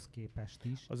villanyautóhoz képest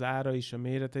is. Az ára is, a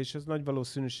mérete is, ez nagy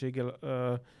valószínűséggel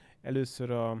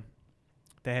először a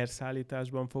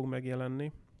teherszállításban fog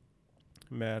megjelenni,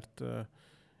 mert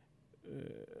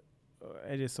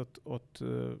egyrészt ott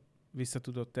vissza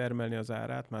tudod termelni az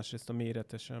árát, másrészt a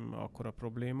mérete sem akkora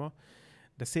probléma,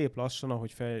 de szép lassan,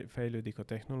 ahogy fejlődik a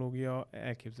technológia,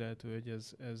 elképzelhető, hogy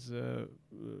ez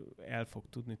el fog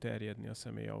tudni terjedni a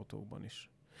személyautókban is.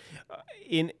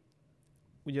 Én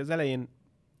ugye az elején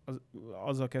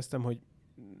azzal kezdtem, hogy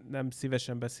nem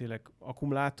szívesen beszélek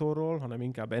akkumulátorról, hanem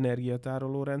inkább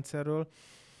energiatároló rendszerről.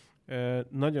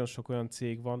 nagyon sok olyan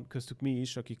cég van, köztük mi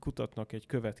is, akik kutatnak egy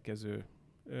következő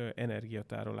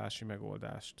energiatárolási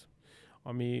megoldást,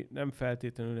 ami nem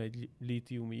feltétlenül egy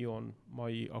lítium-ion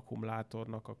mai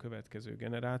akkumulátornak a következő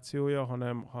generációja,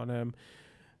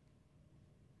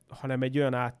 hanem egy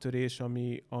olyan áttörés,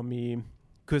 ami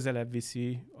közelebb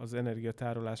viszi az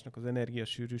energiatárolásnak az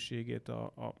energiasűrűségét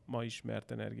a ma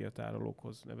ismert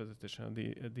energiatárolókhoz, nevezetesen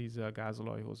a dízel,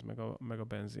 gázolajhoz, meg a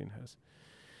benzinhez.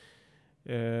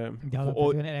 De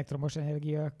alapvetően elektromos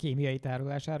energia kémiai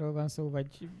tárolásáról van szó,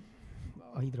 vagy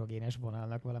a hidrogénes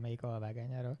vonalnak valamelyik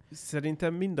alvágányáról?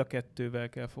 Szerintem mind a kettővel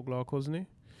kell foglalkozni.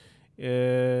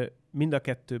 Mind a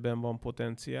kettőben van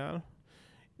potenciál,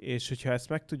 és hogyha ezt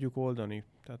meg tudjuk oldani,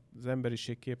 tehát az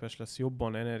emberiség képes lesz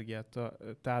jobban energiát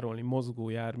tárolni mozgó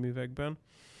járművekben,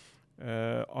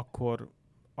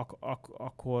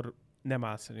 akkor nem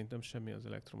áll szerintem semmi az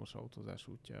elektromos autózás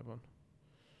útjában.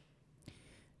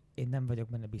 Én nem vagyok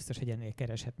benne biztos, hogy ennél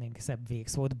kereshetnénk szebb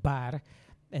végszót, bár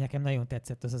nekem nagyon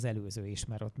tetszett az előző is,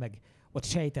 mert ott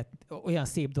olyan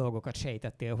szép dolgokat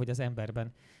sejtettél, hogy az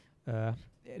emberben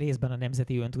részben a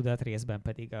nemzeti öntudat, részben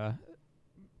pedig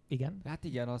igen? Hát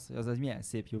igen, az egy milyen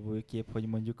szép jövőkép, hogy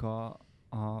mondjuk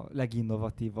a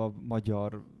leginnovatívabb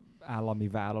magyar állami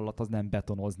vállalat az nem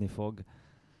betonozni fog,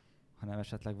 hanem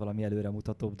esetleg valami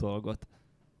előremutatóbb dolgot.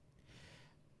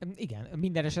 Igen,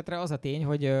 minden esetre az a tény,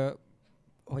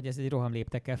 hogy ez egy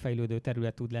rohamléptekkel fejlődő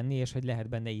terület tud lenni, és hogy lehet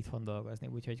benne itthon dolgozni.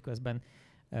 Úgyhogy közben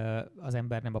az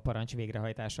ember nem a parancs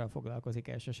végrehajtással foglalkozik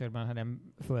elsősorban,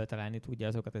 hanem föltalálni tudja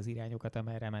azokat az irányokat,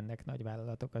 amerre mennek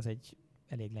nagyvállalatok. Az egy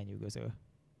elég lenyűgöző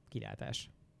kilátás.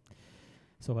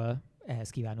 Szóval ehhez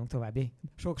kívánunk további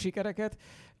sok sikereket.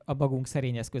 A magunk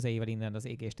szerény eszközeivel innen az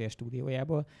Égéstér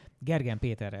stúdiójából. Gergen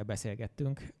Péterrel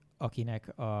beszélgettünk,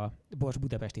 akinek a Bosch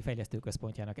Budapesti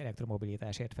Fejlesztőközpontjának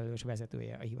elektromobilitásért felelős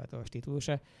vezetője a hivatalos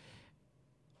titulusa.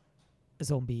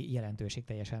 Zombi jelentőség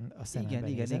teljesen a szemembe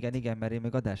nézett. Igen, mert én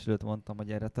még adás előtt mondtam,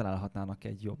 hogy erre találhatnának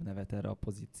egy jobb nevet erre a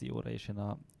pozícióra, és én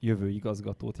a jövő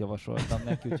igazgatót javasoltam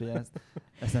neki, úgyhogy ezt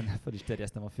fel is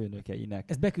terjesztem a főnökeinek.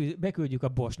 Ezt beküldjük a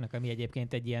Boschnak, ami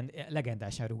egyébként egy ilyen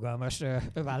legendásan rugalmas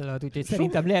vállalat, úgyhogy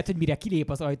szerintem lehet, hogy mire kilép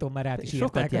az ajtón, már át is írták.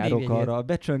 Sokat járok arra,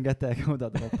 becsöngetek,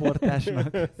 odaadom a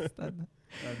portásnak, aztán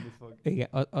fog.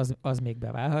 Igen, az még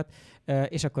beválhat.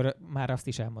 És akkor már azt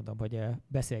is elmondom, hogy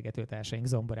beszélgetőtársaink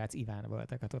Zomborác Iván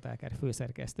voltak, a Totálkár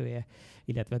főszerkesztője,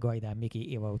 illetve Gajdán Miki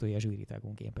évautója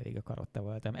zsűritagunk, én pedig a Karotta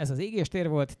voltam. Ez az Égéstér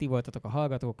volt, ti voltatok a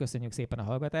hallgatók, köszönjük szépen a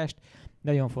hallgatást.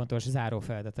 Nagyon fontos záró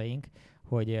feladataink,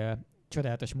 hogy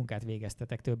csodálatos munkát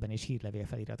végeztetek többen is hírlevél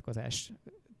feliratkozás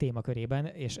témakörében,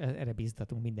 és erre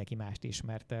bíztatunk mindenki mást is,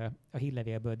 mert a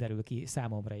hírlevélből derül ki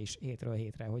számomra is hétről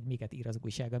hétre, hogy miket ír az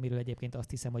újság, amiről egyébként azt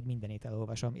hiszem, hogy mindenét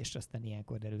elolvasom, és aztán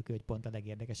ilyenkor derül ki, hogy pont a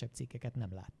legérdekesebb cikkeket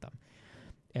nem láttam.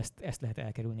 Ezt lehet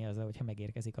elkerülni azzal, hogyha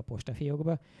megérkezik a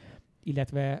postafiókba.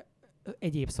 Illetve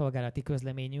egyéb szolgálati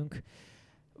közleményünk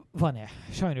van-e?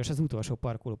 Sajnos az utolsó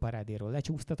parkolóparádéról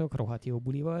lecsúsztatok, rohadt jó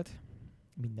buli volt,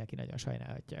 mindenki nagyon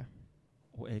sajnálhatja.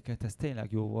 Egyébként ez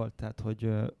tényleg jó volt, tehát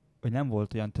hogy nem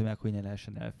volt olyan tömeg, hogy ne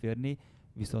lehessen elférni,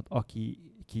 viszont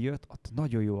aki kijött, ott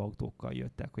nagyon jó autókkal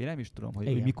jöttek. Hogy nem is tudom,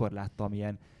 hogy mikor láttam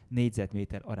ilyen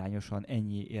négyzetméter arányosan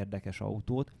ennyi érdekes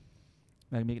autót,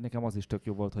 meg még nekem az is tök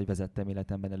jó volt, hogy vezettem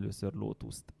életemben először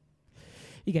Lotus-t.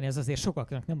 Igen, ez azért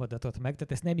sokaknak nem adatott meg,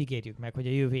 tehát ezt nem ígérjük meg, hogy a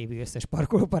jövő évi összes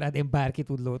parkolóparádén bárki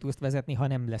tud Lotus-t vezetni, ha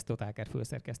nem lesz Totálkár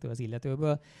főszerkesztő az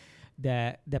illetőből.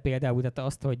 De például tehát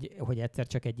azt, hogy egyszer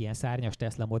csak egy ilyen szárnyas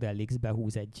Tesla Model X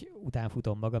behúz egy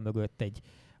utánfutón maga mögött egy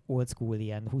old school,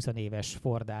 ilyen 20 éves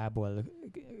Ford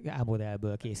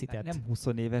A-modellből készített. Nem 20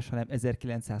 éves, hanem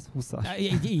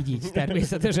 1920-as. Így,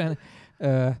 természetesen.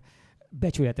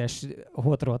 Becsületes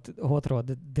hot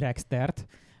rod dragstert,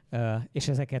 és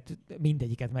ezeket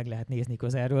mindegyiket meg lehet nézni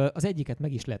közelről. Az egyiket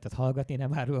meg is lehetett hallgatni,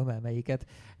 nem árulom el melyiket,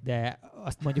 de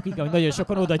azt mondjuk igen, hogy nagyon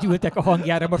sokan oda gyűltek a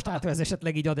hangjára, most hát ez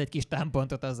esetleg így ad egy kis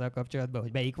támpontot azzal kapcsolatban,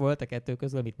 hogy melyik volt a kettő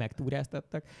közül, amit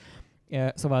megtúráztattak.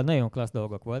 Szóval nagyon klassz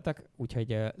dolgok voltak,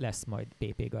 úgyhogy lesz majd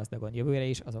PP gazdagon jövőre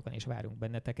is, azokon is várunk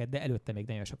benneteket, de előtte még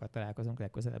nagyon sokat találkozunk,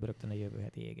 legközelebb rögtön a jövő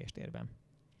heti Égéstérben.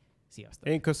 Sziasztok!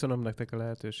 Én köszönöm nektek a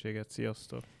lehetőséget,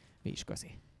 sziasztok! Mi is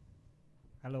köszi!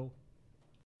 Hello!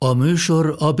 A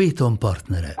műsor a Béton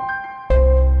partnere.